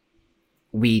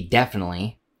we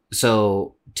definitely,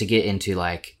 so to get into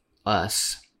like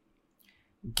us,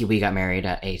 we got married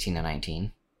at 18 and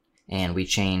 19, and we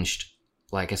changed,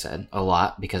 like I said, a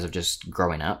lot because of just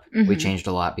growing up. Mm-hmm. We changed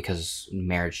a lot because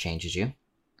marriage changes you.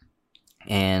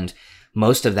 And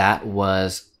most of that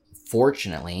was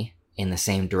fortunately in the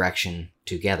same direction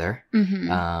together. Mm-hmm.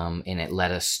 And it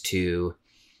led us to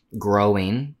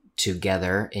growing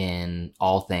together in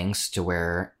all things to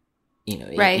where,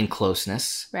 Right. in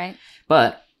closeness. Right.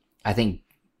 But I think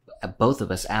both of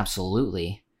us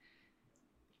absolutely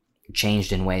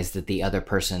changed in ways that the other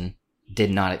person did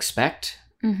not expect,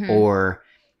 Mm-hmm. or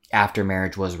after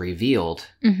marriage was revealed,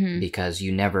 Mm-hmm. because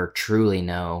you never truly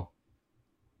know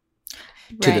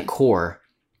to the Right. core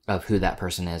of who that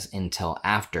person is until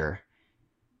after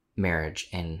marriage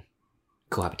and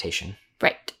cohabitation.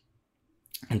 Right.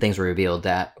 And things were revealed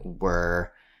that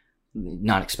were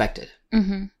not expected.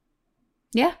 Mm-hmm.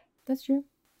 Yeah, that's true.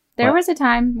 There Well- was a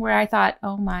time where I thought,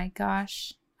 oh my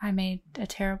gosh, I made a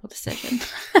terrible decision.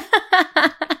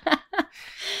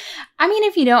 I mean,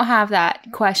 if you don't have that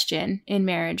question in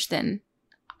marriage, then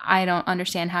I don't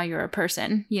understand how you're a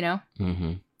person,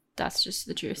 Mm-hmm. That's just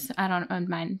the truth. I don't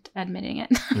mind admitting it.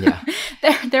 Yeah.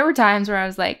 There were times where I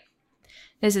was like,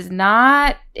 this is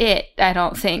not it, I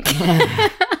don't think.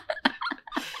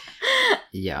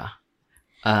 Yeah.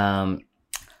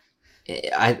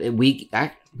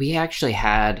 We actually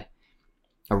had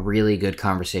a really good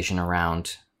conversation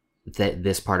around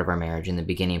this part of our marriage in the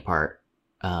beginning part.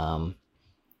 What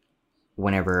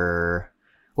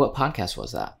podcast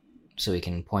was that? So we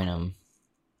can point them.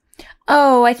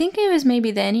 Oh, I think it was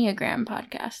maybe the Enneagram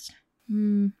podcast.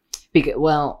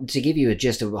 To give you a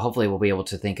gist of, hopefully we'll be able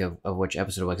to think of which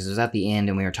episode it was, because it was at the end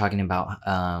and we were talking about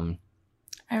I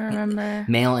remember.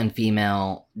 male and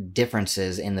female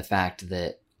differences in the fact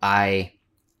that I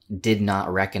did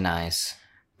not recognize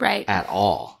Right. at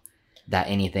all that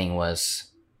anything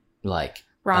was like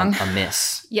Wrong.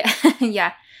 amiss. Yeah.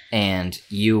 Yeah. And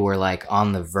you were like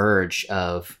on the verge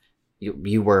of,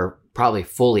 you were probably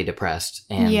fully depressed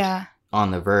and Yeah.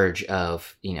 on the verge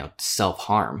of,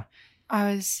 self-harm.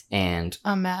 I was And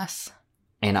a mess.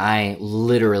 I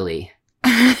literally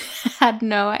Had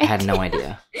no idea. had no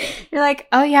idea. You're like,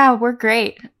 oh yeah, we're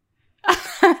great.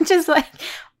 Just like,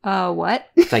 what?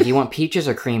 It's like, you want peaches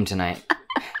or cream tonight?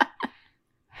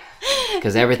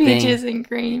 Because everything, Peaches and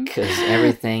cream.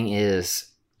 is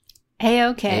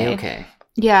A-okay. A-okay.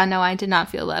 Yeah, no, I did not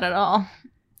feel that at all.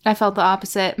 I felt the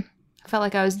opposite. I felt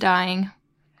like I was dying.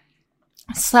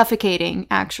 Suffocating,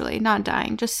 actually. Not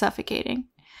dying, just suffocating.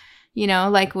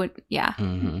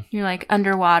 Mm-hmm. You're like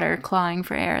underwater, clawing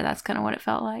for air. That's kind of what it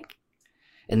felt like.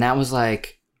 And that was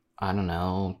like, I don't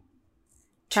know,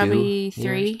 Probably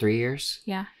 3 years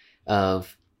Yeah. and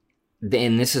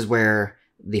this is where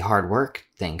the hard work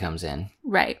thing comes in.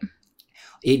 Right.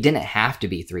 It didn't have to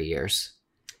be 3 years,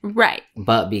 Right.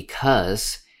 but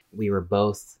because we were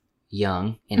both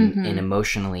young and, Mhm. and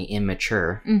emotionally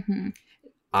immature, Mm-hmm.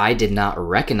 I did not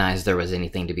recognize there was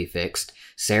anything to be fixed.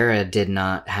 Sarah did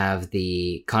not have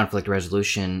the conflict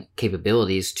resolution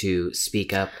capabilities to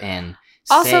speak up and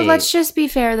Also, let's just be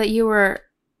fair that you were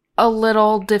a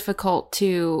little difficult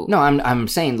to... No, I'm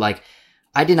saying, like,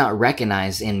 I did not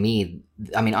recognize in me...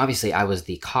 I mean, obviously, I was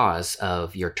the cause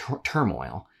of your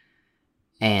turmoil.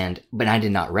 But I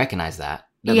did not recognize that.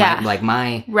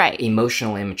 My right.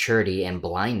 emotional immaturity and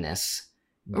blindness...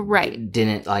 Right.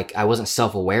 Didn't, like, I wasn't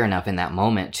self-aware enough in that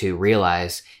moment to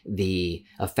realize the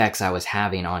effects I was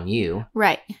having on you.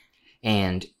 Right.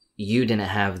 And you didn't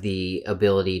have the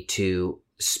ability to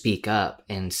speak up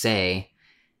and say,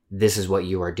 this is what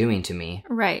you are doing to me.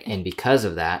 Right. And because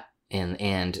of that,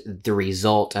 and the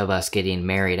result of us getting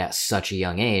married at such a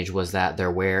young age was that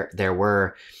there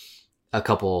were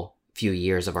a few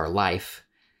years of our life.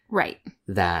 Right.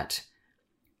 That,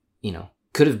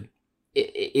 could have,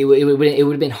 it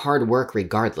would have been hard work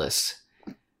regardless.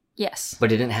 Yes.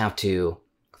 But it didn't have to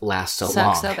last so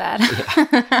long. Suck so bad.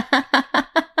 Yeah.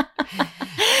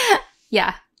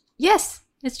 Yeah. Yes,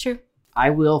 it's true.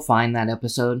 I will find that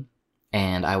episode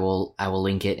and I will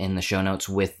link it in the show notes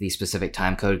with the specific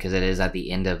time code because it is at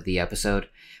the end of the episode.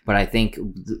 But I think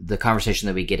the conversation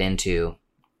that we get into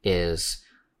is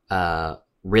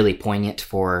really poignant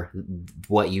for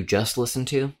what you just listened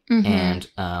to, and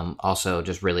also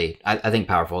just really, I think,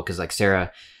 powerful because, like,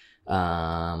 Sarah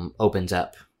opens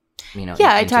up,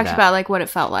 Yeah, I talked about, like, what it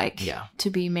felt like to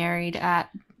be married at,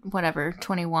 whatever,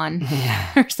 21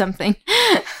 or something.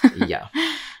 Yeah.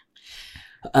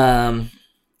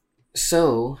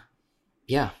 So,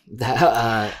 yeah.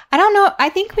 I don't know. I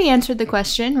think we answered the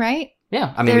question, right?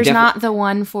 Yeah. I mean, there's not the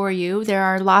one for you. There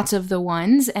are lots of the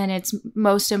ones, and it's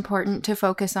most important to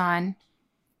focus on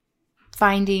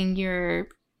finding your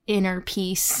inner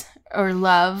peace or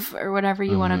love or whatever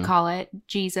you want to call it,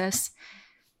 Jesus,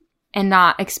 and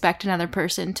not expect another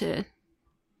person to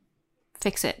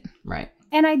fix it. Right.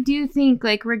 And I do think,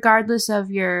 like, regardless of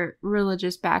your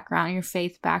religious background, your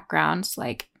faith backgrounds,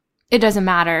 like, it doesn't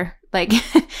matter. Like,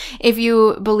 if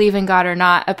you believe in God or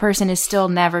not, a person is still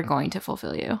never going to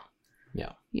fulfill you.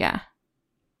 Yeah. Yeah.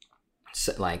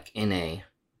 So, like, in a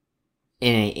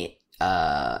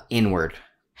inward,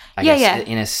 I guess,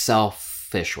 in a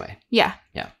selfish way. Yeah.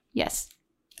 Yeah. Yes.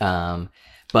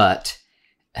 But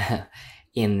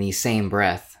in the same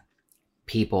breath,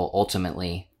 people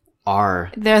ultimately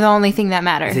they're the only thing that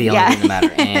matter. The only thing that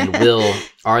matter, and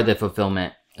are the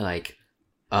fulfillment, like,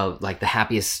 of, like, the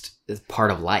happiest part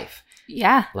of life.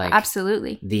 Yeah, like,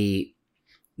 absolutely.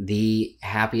 The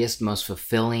happiest, most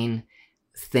fulfilling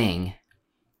thing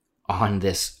on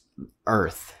this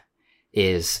earth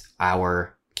is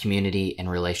our community and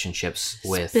relationships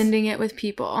with spending it with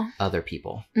people, other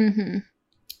people. Mm-hmm.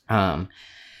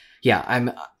 Yeah,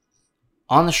 I'm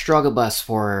on the struggle bus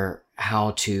for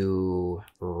how to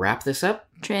wrap this up.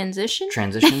 Transition.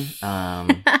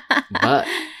 But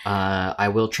I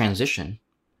will transition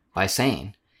by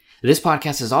saying this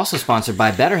podcast is also sponsored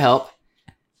by BetterHelp.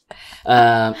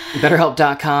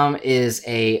 BetterHelp.com is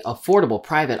a affordable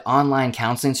private online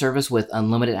counseling service with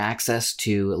unlimited access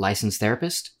to licensed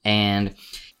therapists, and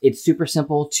it's super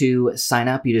simple to sign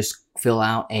up. You just fill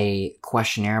out a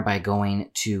questionnaire by going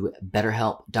to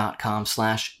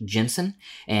BetterHelp.com/Jensen,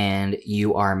 and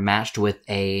you are matched with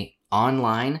a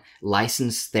online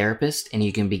licensed therapist, and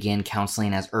you can begin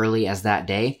counseling as early as that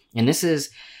day. And this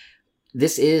is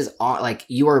like,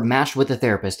 you are matched with a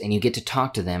therapist, and you get to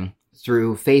talk to them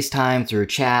through FaceTime, through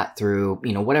chat, through,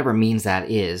 whatever means that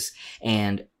is.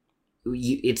 And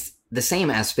it's the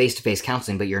same as face-to-face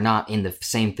counseling, but you're not in the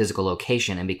same physical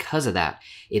location. And because of that,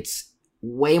 it's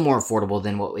way more affordable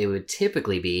than what it would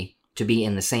typically be to be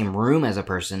in the same room as a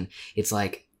person. It's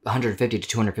like $150 to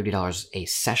 $250 a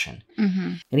session.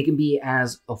 Mm-hmm. And it can be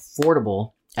as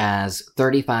affordable as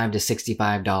 $35 to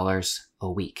 $65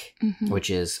 a week, which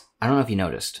is, I don't know if you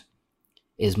noticed,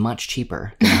 is much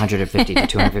cheaper than $150 to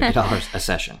 $250 a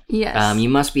session. Yes. You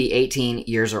must be 18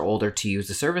 years or older to use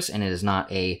the service, and it is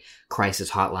not a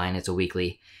crisis hotline. It's a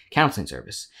weekly counseling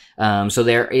service. So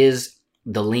the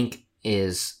link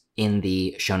is in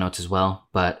the show notes as well.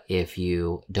 But if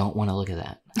you don't want to look at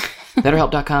that,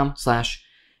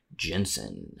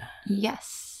 BetterHelp.com/Jensen.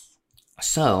 Yes.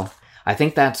 So I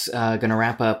think that's going to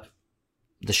wrap up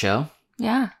the show.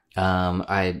 Yeah.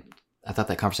 I thought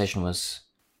that conversation was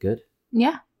good.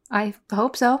 Yeah, I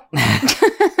hope so.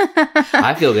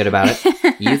 I feel good about it.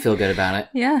 You feel good about it.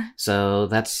 Yeah. So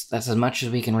that's as much as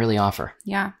we can really offer.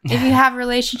 Yeah. If you have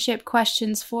relationship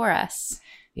questions for us,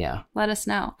 let us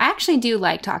know. I actually do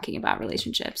like talking about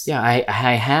relationships. Yeah,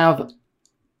 I have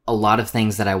a lot of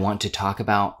things that I want to talk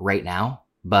about right now,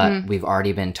 but we've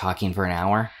already been talking for an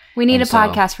hour. We need And a so-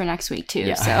 podcast for next week too.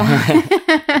 Yeah. So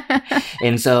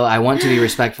And so I want to be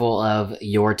respectful of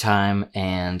your time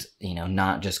and,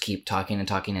 not just keep talking and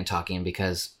talking and talking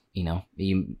because,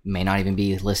 you may not even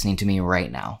be listening to me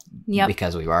right now. Yep.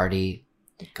 Because we've already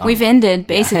gone. We've ended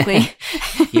basically.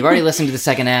 You've already listened to the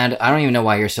second ad. I don't even know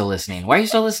why you're still listening. Why are you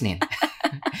still listening?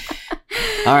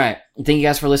 All right. Thank you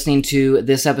guys for listening to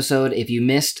this episode. If you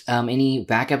missed any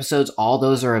back episodes, all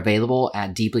those are available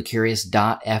at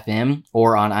deeplycurious.fm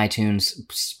or on iTunes,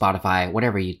 Spotify,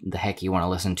 whatever the heck you want to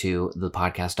listen to the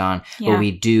podcast on. Yeah. But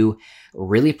we do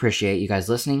really appreciate you guys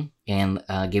listening and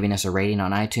giving us a rating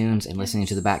on iTunes and listening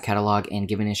to the back catalog and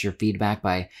giving us your feedback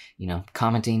by,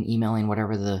 commenting, emailing,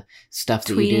 whatever the stuff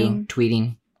that you do,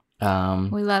 tweeting.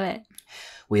 We love it.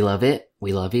 We love it.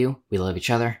 We love you. We love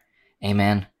each other.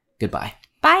 Amen. Goodbye.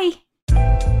 Bye.